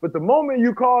 But the moment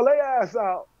you call their ass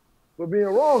out for being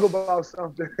wrong about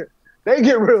something, they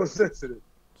get real sensitive.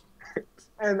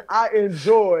 And I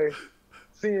enjoy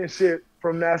seeing shit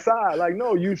from that side. Like,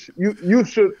 no, you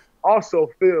should also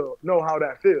know how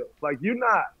that feels. Like, you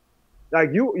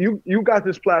got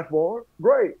this platform,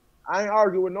 great. I ain't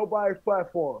arguing with nobody's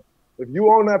platform. If you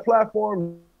on that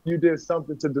platform, you did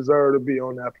something to deserve to be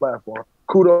on that platform.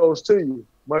 Kudos to you.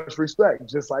 Much respect.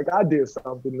 Just like I did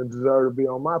something to deserve to be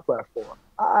on my platform.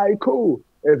 All right, cool.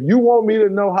 If you want me to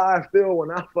know how I feel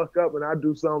when I fuck up and I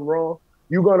do something wrong,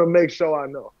 you're going to make sure I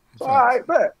know. So, all right,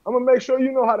 bet. I'm going to make sure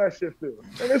you know how that shit feels.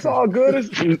 And it's all good. It's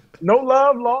no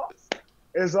love lost.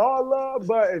 It's all love.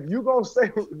 But if you going to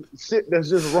say shit that's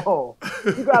just wrong,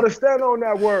 you got to stand on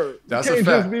that word. That's you can't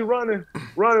a fact. just be running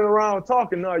around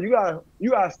talking. No, you got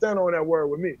to stand on that word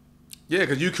with me. Yeah,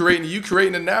 because you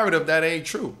creating a narrative that ain't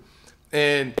true.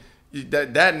 And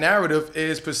that narrative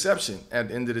is perception at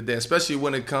the end of the day, especially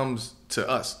when it comes to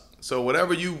us. So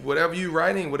whatever you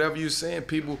writing, whatever you saying,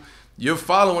 people, your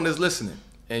following is listening.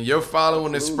 And your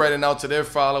following is spreading out to their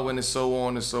following, and so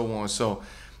on and so on. So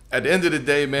at the end of the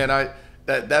day, man,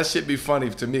 that shit be funny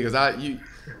to me, because I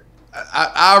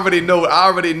already know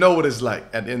what it's like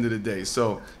at the end of the day.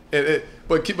 So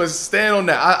but stand on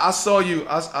that. I saw you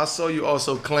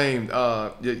also claimed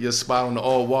your spot on the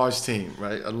All Wash team,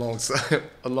 right? Alongside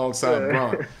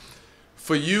Bron.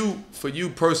 For you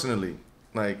personally,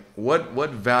 like what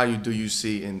value do you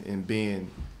see in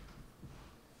being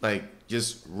like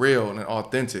just real and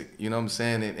authentic. You know what I'm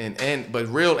saying? And but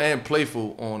real and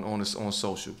playful on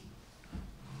social.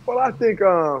 Well, I think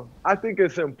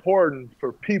it's important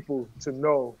for people to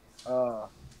know,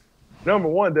 number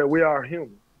one, that we are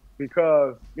human,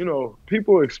 because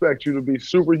people expect you to be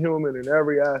superhuman in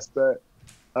every aspect,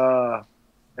 uh,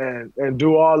 and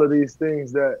do all of these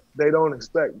things that they don't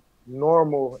expect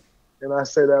normal, and I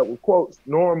say that with quotes,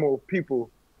 normal people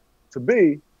to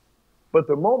be. But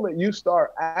the moment you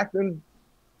start acting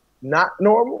not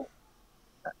normal,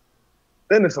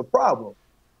 then it's a problem.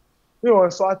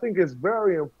 And so I think it's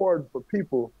very important for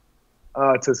people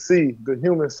to see the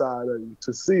human side of you,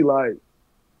 to see, like,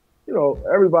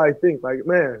 everybody think like,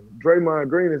 man, Draymond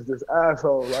Green is this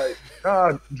asshole. Like,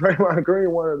 Draymond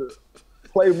Green wanted to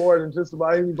play more than just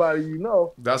about anybody you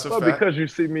know. That's a but fact. Because you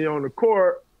see me on the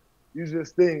court, you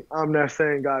just think I'm that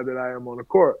same guy that I am on the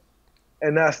court.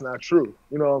 And that's not true.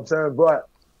 You know what I'm saying? But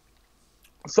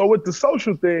so with the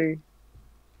social thing,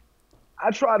 I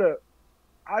try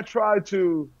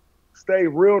to stay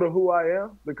real to who I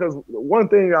am, because one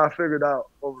thing I figured out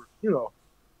over,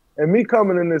 and me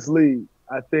coming in this league,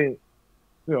 I think,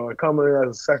 and coming in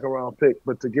as a second round pick,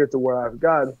 but to get to where I've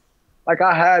gotten, like,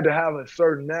 I had to have a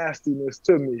certain nastiness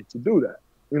to me to do that,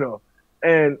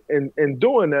 and in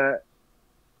doing that,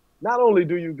 not only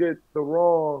do you get the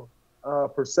wrong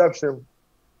perception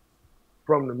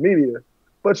from the media,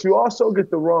 but you also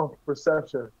get the wrong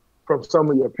perception from some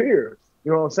of your peers.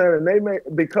 You know what I'm saying? And they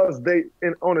because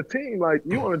on a team, like,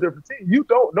 you on a different team, you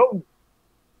don't know me.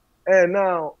 And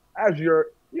now as you're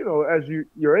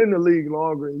in the league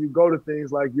longer and you go to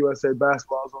things like USA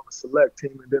Basketball's on a select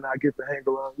team, and then I get to hang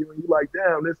around you, and you're like,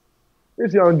 damn,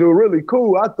 this young dude really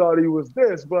cool. I thought he was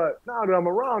this, but now that I'm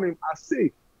around him, I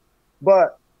see.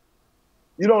 But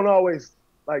you don't always,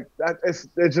 like, that.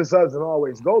 It just doesn't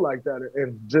always go like that,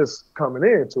 and just coming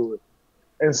into it.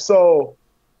 And so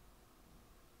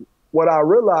what I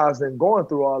realized in going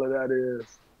through all of that is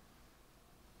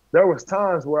there was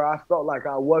times where I felt like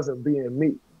I wasn't being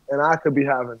me, and I could be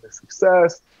having the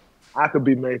success. I could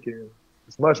be making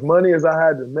as much money as I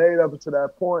had been made up to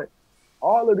that point,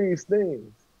 all of these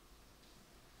things.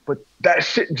 But that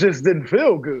shit just didn't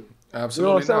feel good.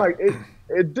 Absolutely. You know what I'm saying? Like,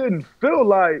 it didn't feel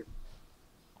like,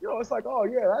 it's like, oh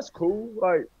yeah, that's cool.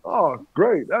 Like, oh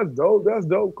great, that's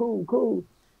dope, cool.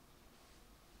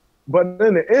 But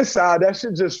then the inside, that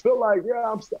shit just feel like,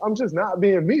 yeah, I'm just not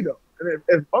being me though. And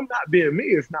if I'm not being me,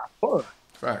 it's not fun.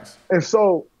 Facts. And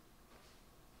so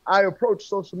I approach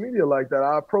social media like that.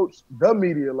 I approach the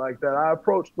media like that. I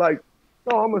approach, like,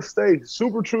 no, I'm gonna stay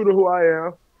super true to who I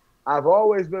am. I've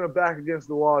always been a back against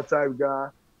the wall type guy.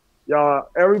 Y'all,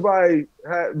 everybody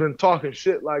had been talking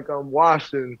shit like I'm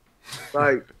washed and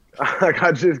like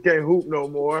I just can't hoop no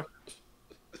more.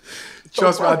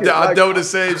 Trust me, I do the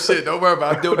same shit. Don't worry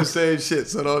about it. I do the same shit.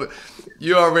 So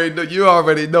you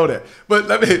already know that. But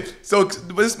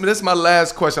this is my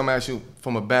last question I'm gonna ask you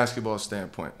from a basketball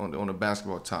standpoint on the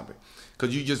basketball topic.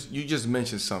 Because you just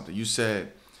mentioned something. You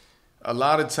said a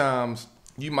lot of times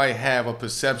you might have a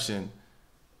perception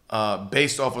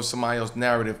based off of somebody else's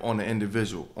narrative on the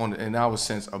individual, in our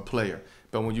sense, a player.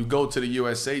 But when you go to the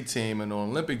USA team and the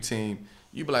Olympic team,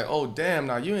 you be like, oh damn,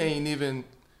 now you ain't even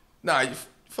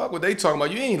fuck what they talking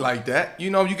about. You ain't like that. You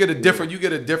get a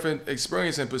different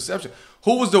experience and perception.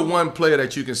 Who was the one player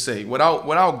that you can say,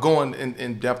 without going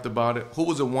in depth about it, who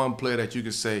was the one player that you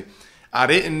could say, I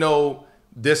didn't know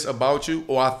this about you,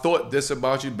 or I thought this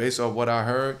about you based off what I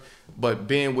heard, but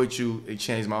being with you, it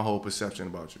changed my whole perception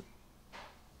about you?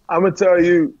 I'm gonna tell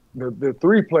you the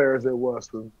three players it was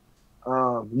for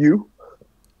you,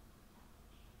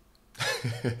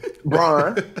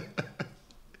 Bron.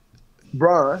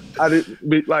 I didn't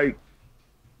be like,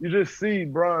 you just see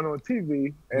Bron on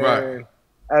TV, and right.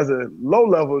 As a low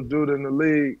level dude in the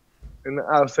league, and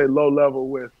I would say low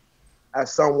level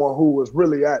as someone who was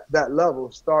really at that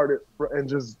level, started and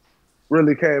just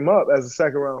really came up as a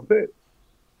second round pick.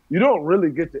 You don't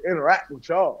really get to interact with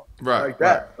y'all like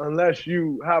that unless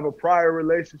you have a prior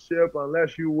relationship,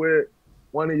 unless you with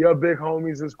one of your big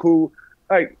homies is cool.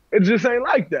 Like, it just ain't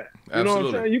like that. You know what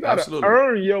I'm saying? You got to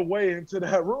earn your way into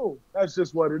that room. That's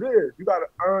just what it is. You got to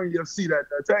earn your seat at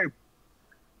that table.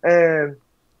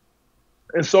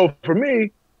 And so for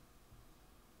me,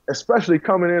 especially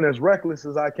coming in as reckless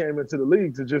as I came into the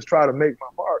league to just try to make my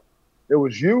mark, it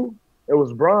was you, it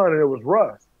was Bron, and it was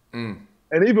Russ. And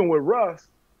even with Russ,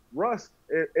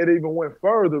 it even went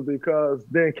further, because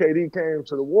then KD came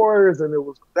to the Warriors, and it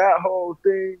was that whole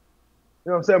thing. You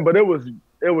know what I'm saying? But it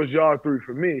was y'all three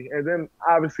for me. And then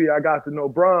obviously I got to know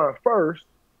Bron first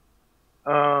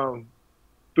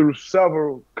through through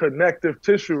several connective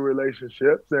tissue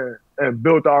relationships and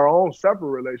built our own separate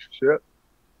relationship.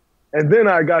 And then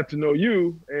I got to know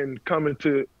you and coming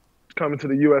to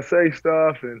the USA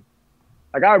stuff. And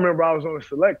like, I remember I was on a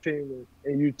select team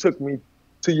and you took me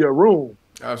to your room.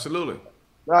 Absolutely.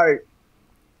 Like,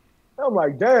 I'm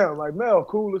like, damn, like, Mel,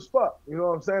 cool as fuck. You know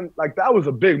what I'm saying? Like, that was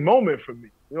a big moment for me.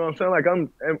 You know what I'm saying? Like,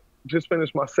 I'm just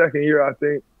finished my second year, I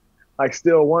think. Like,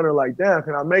 still wondering, like, damn,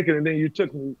 can I make it? And then you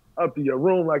took me up to your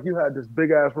room. Like, you had this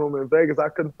big-ass room in Vegas. I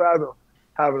couldn't fathom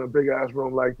having a big-ass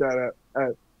room like that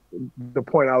at the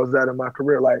point I was at in my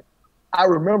career. Like, I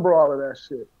remember all of that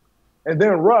shit. And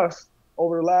then Russ,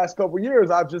 over the last couple of years,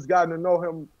 I've just gotten to know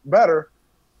him better.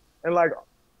 And, like,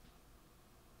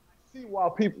 I see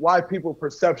why people's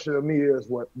perception of me is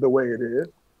the way it is.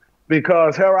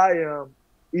 Because here I am,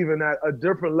 even at a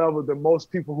different level than most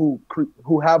people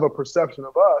who have a perception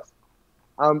of us.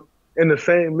 I'm in the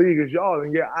same league as y'all,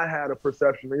 and yeah, I had a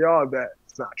perception of y'all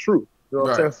that's not true. You know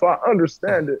what I'm saying? So I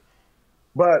understand it.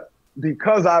 But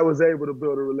because I was able to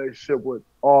build a relationship with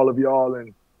all of y'all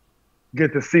and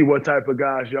get to see what type of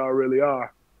guys y'all really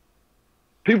are,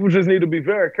 people just need to be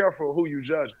very careful who you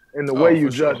judge and the way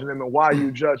you judging them and why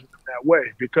you judging them that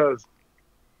way, because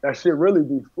that shit really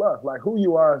be fluff. Like, who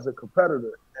you are as a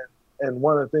competitor. And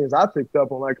one of the things I picked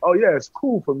up on, like, oh yeah, it's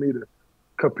cool for me to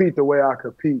compete the way I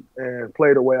compete and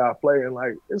play the way I play, and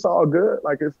like, it's all good.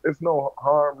 Like, it's no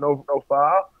harm, no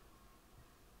foul.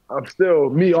 I'm still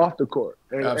me off the court,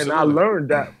 and I learned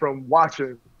that from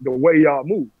watching the way y'all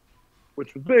move,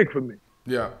 which was big for me.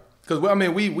 Yeah, because I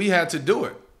mean, we had to do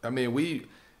it. I mean,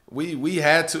 we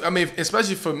had to. I mean,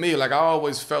 especially for me, like, I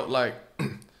always felt like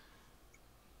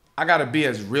I gotta be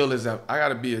as real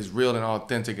and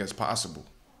authentic as possible.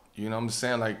 You know what I'm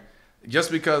saying? Like,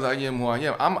 just because I am who I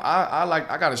am,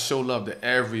 I gotta show love to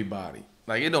everybody.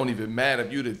 Like, it don't even matter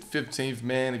if you the 15th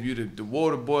man, if you the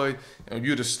water boy, if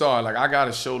you the star. Like, I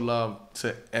gotta show love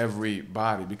to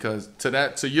everybody, because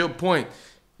to your point,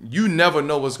 you never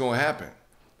know what's gonna happen.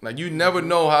 Like, you never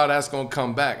know how that's gonna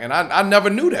come back, and I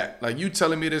never knew that. Like, you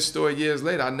telling me this story years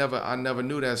later, I never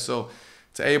knew that. So,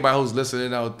 to everybody who's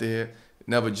listening out there,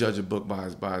 never judge a book by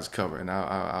its cover, and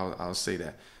I'll say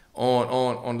that.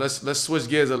 Let's switch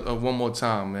gears one more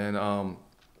time, man.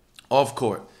 Off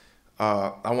court,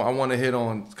 I want to hit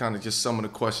on kind of just some of the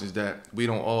questions that we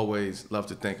don't always love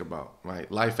to think about, right?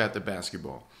 Life after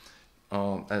basketball.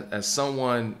 As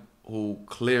someone who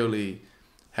clearly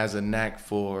has a knack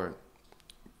for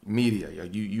media,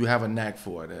 you have a knack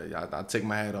for it. I take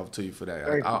my hat off to you for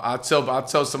that. I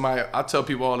tell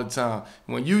people all the time,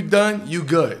 when you done, you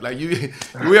good. Like, we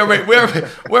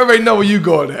already know where you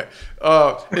going at.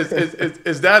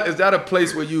 Is that a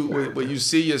place where you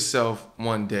see yourself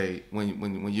one day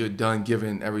when you're done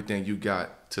giving everything you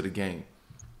got to the game?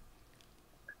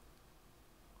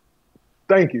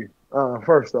 Thank you.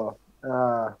 First off,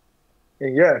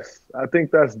 and yes, I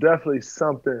think that's definitely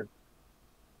something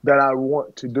that I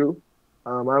want to do.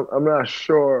 I'm not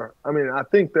sure. I mean, I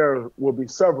think there will be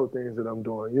several things that I'm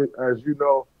doing. As you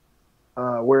know,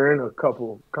 we're in a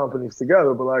couple companies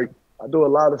together, but like, I do a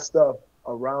lot of stuff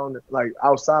around, like,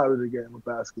 outside of the game of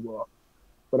basketball.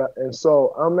 And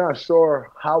so I'm not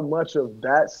sure how much of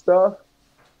that stuff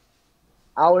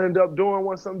I'll end up doing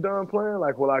once I'm done playing.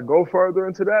 Like, will I go further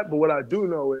into that? But what I do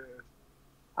know is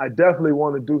I definitely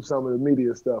want to do some of the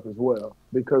media stuff as well,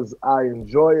 because I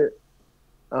enjoy it.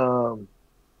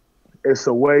 It's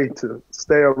a way to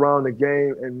stay around the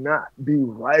game and not be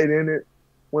right in it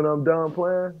when I'm done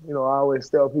playing. You know, I always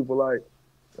tell people, like,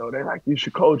 you know, they're like, you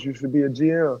should coach, you should be a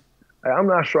GM. Like, I'm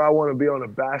not sure I want to be on a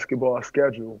basketball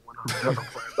schedule when I'm done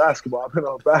playing basketball. I've been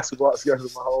on a basketball schedule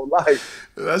my whole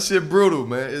life. That shit brutal,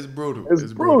 man. It's brutal.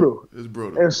 It's brutal. It's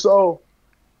brutal. And so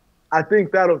I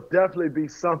think that'll definitely be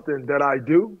something that I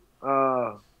do.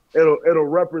 It'll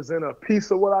represent a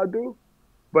piece of what I do,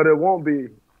 but it won't be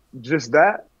just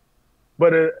that.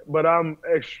 But I'm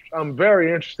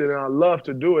very interested, and I love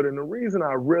to do it. And the reason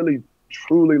I really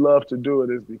truly love to do it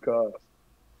is because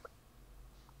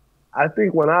I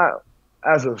think when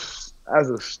as a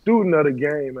student of the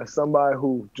game, as somebody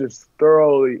who just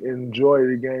thoroughly enjoyed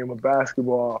the game of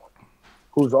basketball,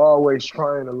 who's always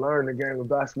trying to learn the game of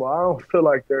basketball, I don't feel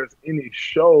like there's any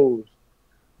shows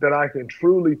that I can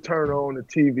truly turn on the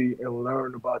TV and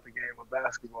learn about the game of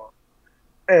basketball.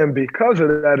 And because of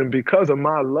that, and because of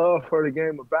my love for the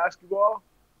game of basketball,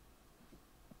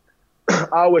 I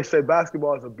always say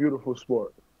basketball is a beautiful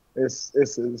sport. It's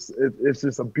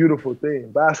just a beautiful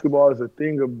thing. Basketball is a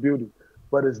thing of beauty,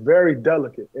 but it's very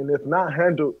delicate. And if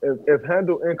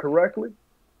handled incorrectly,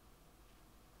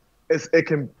 it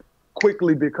can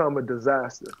quickly become a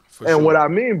disaster. For And sure. what I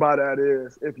mean by that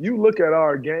is, if you look at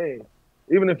our game,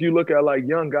 even if you look at like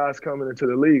young guys coming into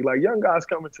the league, like young guys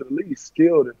coming to the league,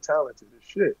 skilled and talented as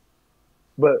shit,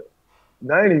 but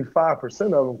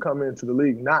 95% of them come into the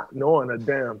league not knowing a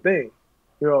damn thing,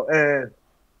 you know,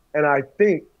 and I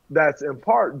think that's in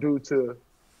part due to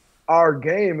our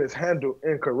game is handled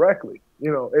incorrectly.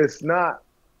 You know, it's not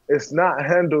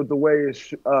handled the way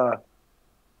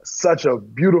such a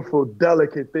beautiful,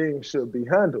 delicate thing should be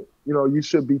handled. You know, you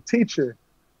should be teaching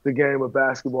the game of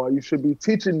basketball. You should be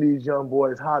teaching these young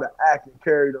boys how to act and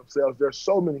carry themselves. There's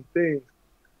so many things,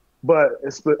 but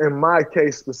in my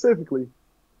case specifically,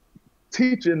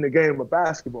 teaching the game of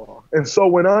basketball. And so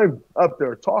when I'm up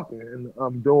there talking and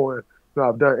I'm doing, you know,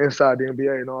 I've done Inside the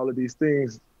NBA and all of these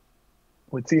things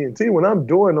with TNT, when I'm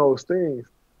doing those things,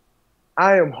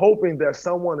 I am hoping that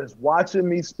someone is watching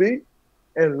me speak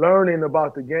and learning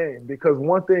about the game. Because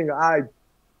one thing I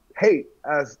hate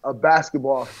as a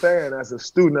basketball fan, as a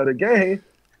student of the game,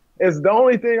 is the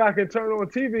only thing I can turn on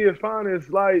TV and find is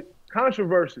like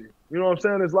controversy. You know what I'm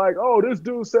saying? It's like, oh, this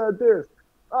dude said this.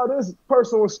 Oh, this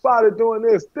person was spotted doing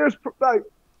this.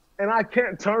 And I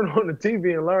can't turn on the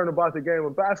TV and learn about the game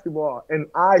of basketball. And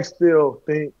I still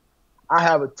think I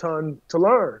have a ton to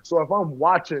learn. So if I'm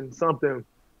watching something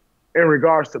in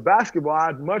regards to basketball,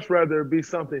 I'd much rather it be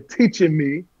something teaching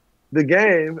me the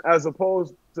game as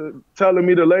opposed to telling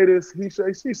me the latest he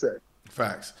say, she say.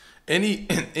 Facts. Any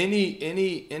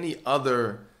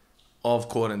other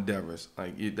off-court endeavors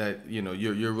like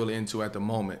you're really into at the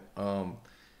moment?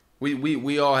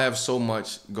 We all have so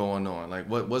much going on. Like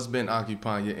what's been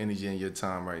occupying your energy and your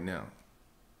time right now?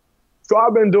 So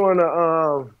I've been doing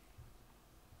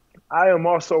I am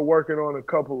also working on a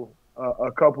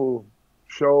couple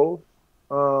shows.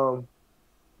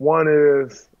 One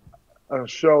is a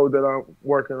show that I'm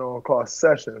working on called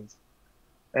Sessions,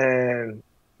 and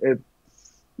it's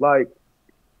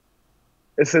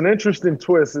an interesting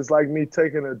twist. It's like me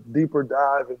taking a deeper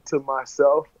dive into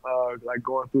myself, like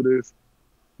going through this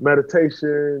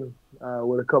meditation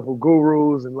with a couple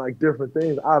gurus and like different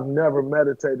things. I've never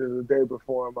meditated a day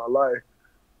before in my life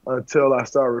until I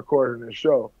started recording this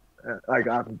show. I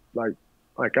can't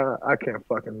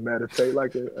fucking meditate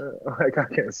like I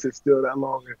can't sit still that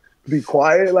long and be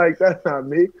quiet. Like that's not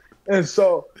me. And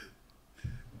so,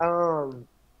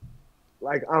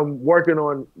 like I'm working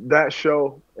on that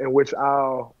show in which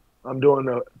I'm doing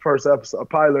the first episode, a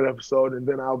pilot episode, and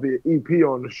then I'll be an EP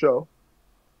on the show.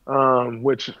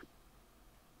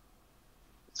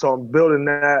 So I'm building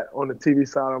that on the TV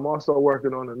side. I'm also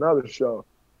working on another show,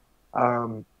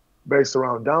 based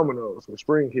around dominoes with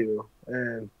Spring Hill.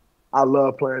 And I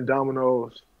love playing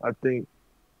dominoes. I think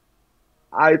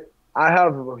I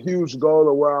have a huge goal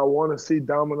of where I want to see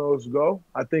dominoes go.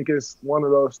 I think it's one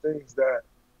of those things that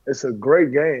it's a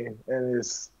great game and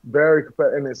it's very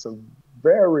competitive, and it's a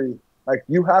very, like,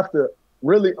 you have to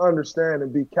really understand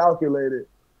and be calculated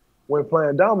when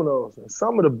playing dominoes. And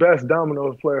some of the best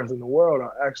dominoes players in the world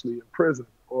are actually in prison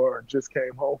or just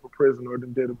came home from prison or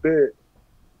did a bid.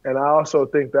 And I also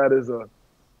think that is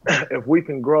if we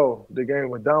can grow the game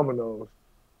with dominoes,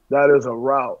 that is a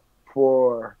route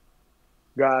for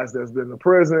guys that's been in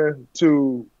prison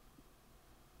to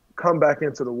come back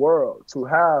into the world, to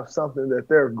have something that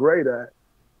they're great at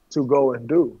to go and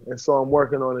do. And so I'm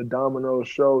working on a dominoes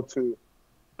show to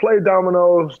play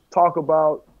dominoes, talk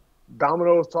about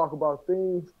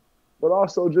things, but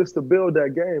also just to build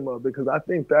that game up, because I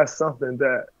think that's something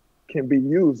that can be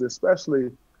used,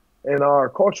 especially in our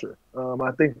culture.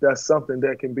 I think that's something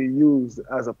that can be used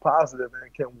as a positive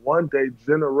and can one day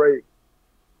generate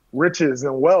riches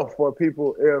and wealth for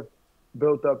people if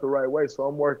built up the right way. So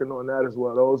I'm working on that as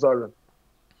well. Those are the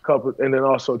couple, and then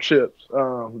also chips.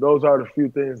 Those are the few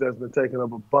things that's been taking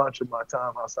up a bunch of my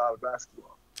time outside of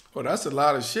basketball. Well, that's a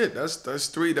lot of shit. That's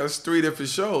three different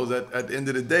shows at the end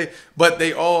of the day. But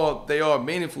they all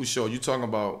meaningful shows. You talking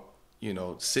about,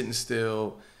 sitting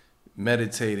still,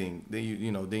 meditating. Then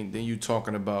you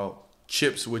talking about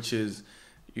chips, which is,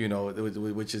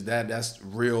 that's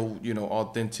real,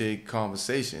 authentic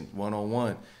conversation,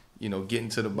 one-on-one. Getting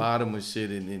to the bottom of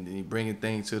shit and bringing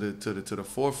things to the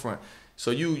forefront.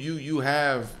 So you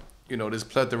have, this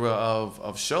plethora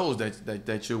of shows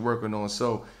that you're working on.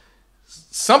 So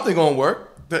something gonna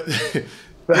work. You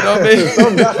know what I mean?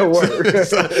 Something gotta work.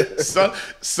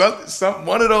 some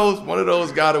one of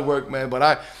those gotta work, man. But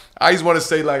I just want to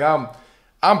say, like,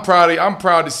 I'm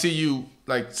proud to see you,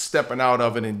 like, stepping out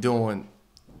of it and doing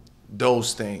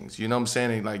those things. You know what I'm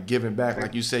saying? And, like, giving back.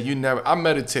 Like you said, I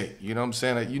meditate. You know what I'm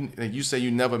saying? Like you say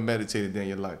you never meditated in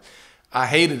your life. I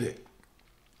hated it.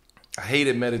 I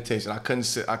hated meditation. I couldn't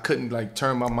sit. I couldn't like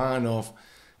turn my mind off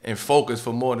and focus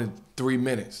for more than 3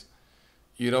 minutes.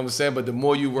 You know what I'm saying? But the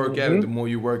more you work at it, the more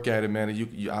you work at it, man.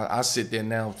 And I sit there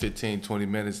now 15, 20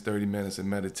 minutes, 30 minutes and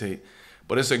meditate.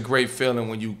 But it's a great feeling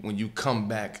when you come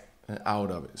back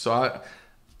out of it. So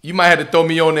you might have to throw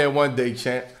me on there one day,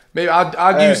 champ. Maybe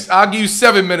I'll give you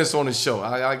 7 minutes on the show.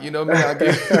 You know what I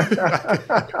mean?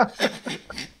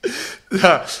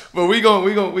 But we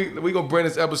gonna bring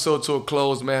this episode to a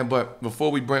close, man. But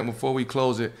before we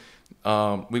close it,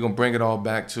 we're gonna bring it all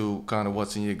back to kind of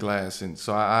what's in your glass. And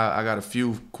so I got a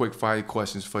few quick fire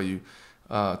questions for you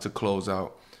to close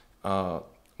out.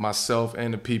 Myself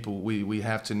and the people, we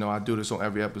have to know. I do this on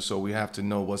every episode. We have to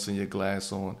know what's in your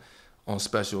glass on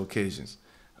special occasions.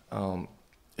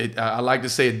 I like to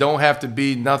say it don't have to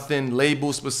be nothing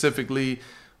labeled specifically,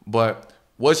 but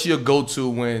what's your go-to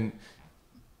when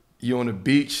you're on the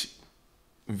beach,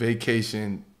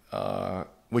 vacation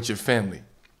with your family?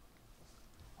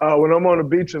 When I'm on the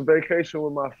beach and vacation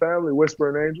with my family,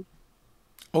 Whispering Angel.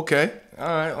 Okay, all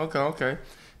right, okay.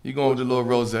 You going with the little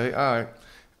rosé, all right.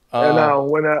 And now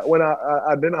when I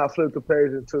flip the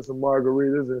page into some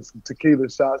margaritas and some tequila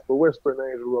shots, but Whispering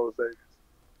Angel rosé.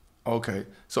 Okay,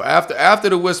 so after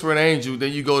the Whispering Angel,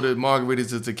 then you go to margaritas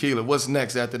to tequila. What's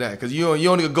next after that? Because you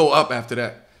only go up after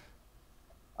that.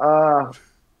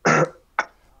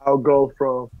 I'll go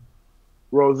from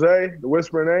rosé, the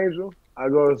Whispering Angel. I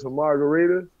go to some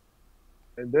margaritas,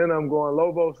 and then I'm going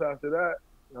Lobos after that.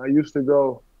 I used to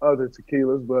go other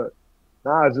tequilas, but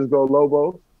now I just go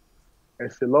Lobos.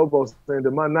 And shit, Lobos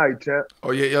ended my night, champ. Oh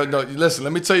yeah, no. Listen,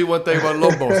 let me tell you one thing about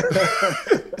Lobos.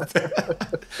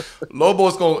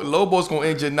 Lobos gonna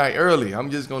end your night early.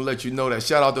 I'm just gonna let you know that.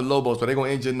 Shout out to Lobos, but they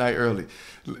gonna end your night early.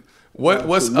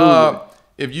 What's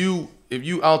if you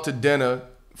out to dinner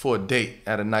for a date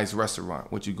at a nice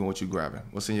restaurant, what you grabbing?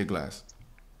 What's in your glass?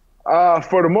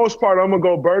 For the most part, I'm gonna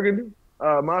go Burgundy.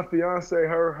 My fiance,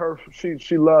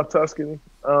 she loves Tuscany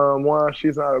wine.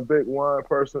 She's not a big wine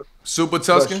person. Super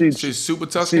Tuscan? She's super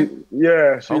Tuscan?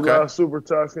 She loves super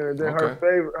Tuscan. And then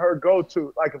her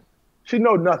go-to, like, she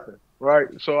know nothing, right?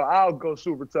 So I'll go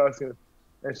super Tuscan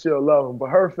and she'll love them. But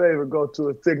her favorite go-to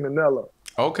is Tignanello.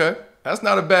 Okay. That's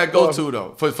not a bad go-to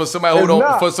though. For somebody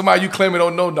for somebody you claim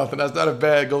don't know nothing, that's not a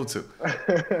bad go-to.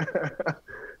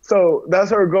 So that's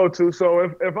her go-to. So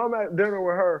if I'm at dinner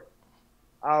with her,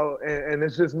 and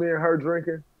it's just me and her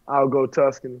drinking, I'll go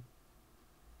Tuscany.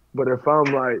 But if I'm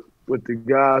like with the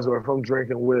guys, or if I'm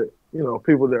drinking with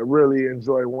people that really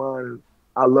enjoy wine,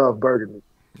 I love Burgundy.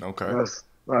 Okay,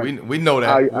 like, we know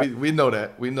that. We know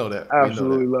that. We know that.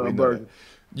 Absolutely love Burgundy.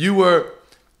 You were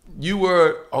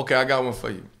okay. I got one for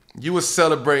you. You were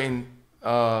celebrating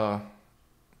Smile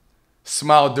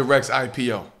Direct's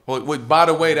IPO. Well, by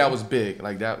the way, that was big.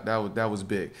 Like that was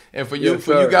big. And for you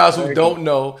guys who don't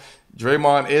know,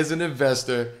 Draymond is an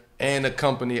investor, and the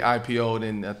company IPO'd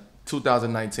in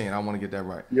 2019. I want to get that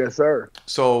right. Yes, sir.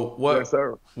 So what? Yes,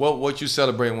 sir. What you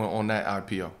celebrating on that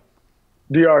IPO?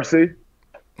 DRC.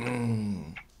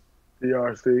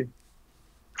 DRC.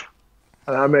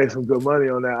 And I made some good money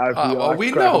on that IPO. Well,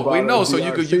 we know. So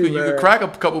you could crack a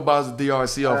couple bottles of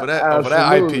DRC off of that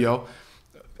IPO.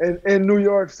 In New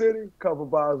York City, a couple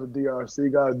bottles of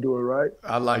DRC. Got to do it right.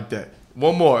 I like that.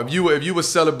 One more. If you were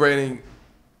celebrating,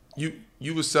 you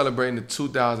were celebrating the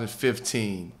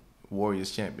 2015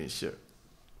 Warriors championship.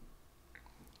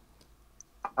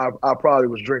 I probably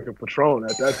was drinking Patron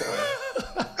at that time.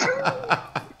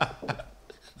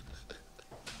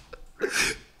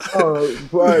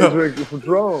 Probably drinking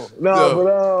Patron.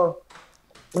 No.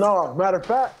 Matter of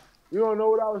fact, you don't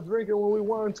know what I was drinking when we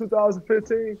won in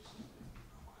 2015?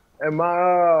 And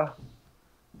my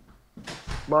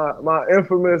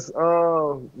infamous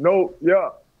I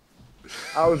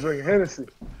was drinking Hennessy.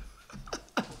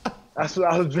 That's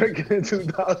what I was drinking in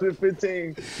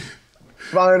 2015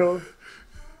 finals,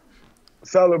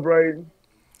 celebrating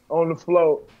on the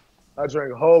float. I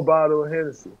drank a whole bottle of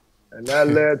Hennessy, and that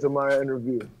led to my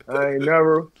interview. I ain't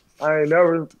never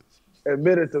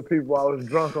admitted to people I was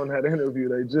drunk on that interview.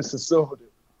 They just assumed it.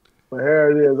 But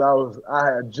here it is.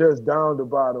 I had just downed a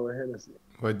bottle of Hennessy.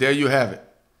 Well, there you have it.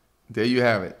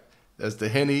 That's the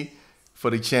Henny for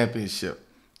the championship.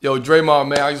 Yo, Draymond,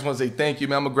 man, I just want to say thank you,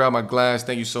 man. I'm going to grab my glass.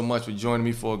 Thank you so much for joining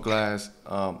me for a glass.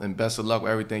 And best of luck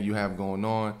with everything you have going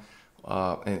on.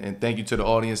 And thank you to the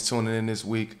audience tuning in this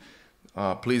week.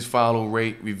 Please follow,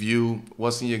 rate, review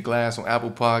What's in Your Glass on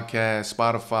Apple Podcasts,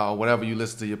 Spotify, or whatever you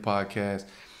listen to your podcast.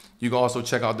 You can also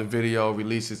check out the video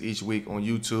releases each week on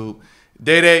YouTube.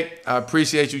 Day, I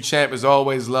appreciate you, champ. As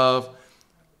always, love.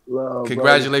 Love.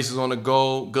 Congratulations on the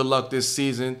goal. Good luck this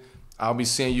season. I'll be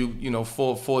seeing you,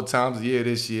 four times a year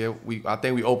this year. I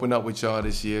think we open up with y'all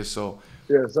this year, so.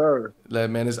 Yes, sir.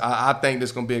 Man, I think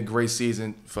this gonna be a great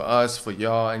season for us, for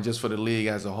y'all, and just for the league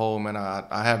as a whole, man.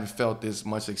 I haven't felt this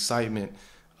much excitement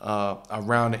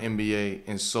around the NBA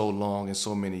in so long, in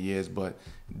so many years. But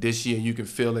this year, you can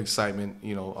feel excitement,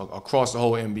 across the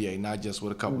whole NBA, not just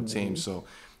with a couple teams. So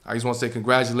I just want to say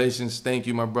congratulations, thank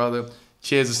you, my brother.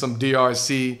 Cheers to some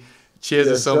DRC, cheers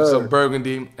to some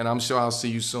Burgundy, and I'm sure I'll see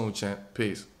you soon, champ.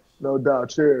 Peace. No doubt.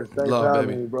 Cheers. Thanks Love, for having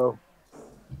baby. me, bro.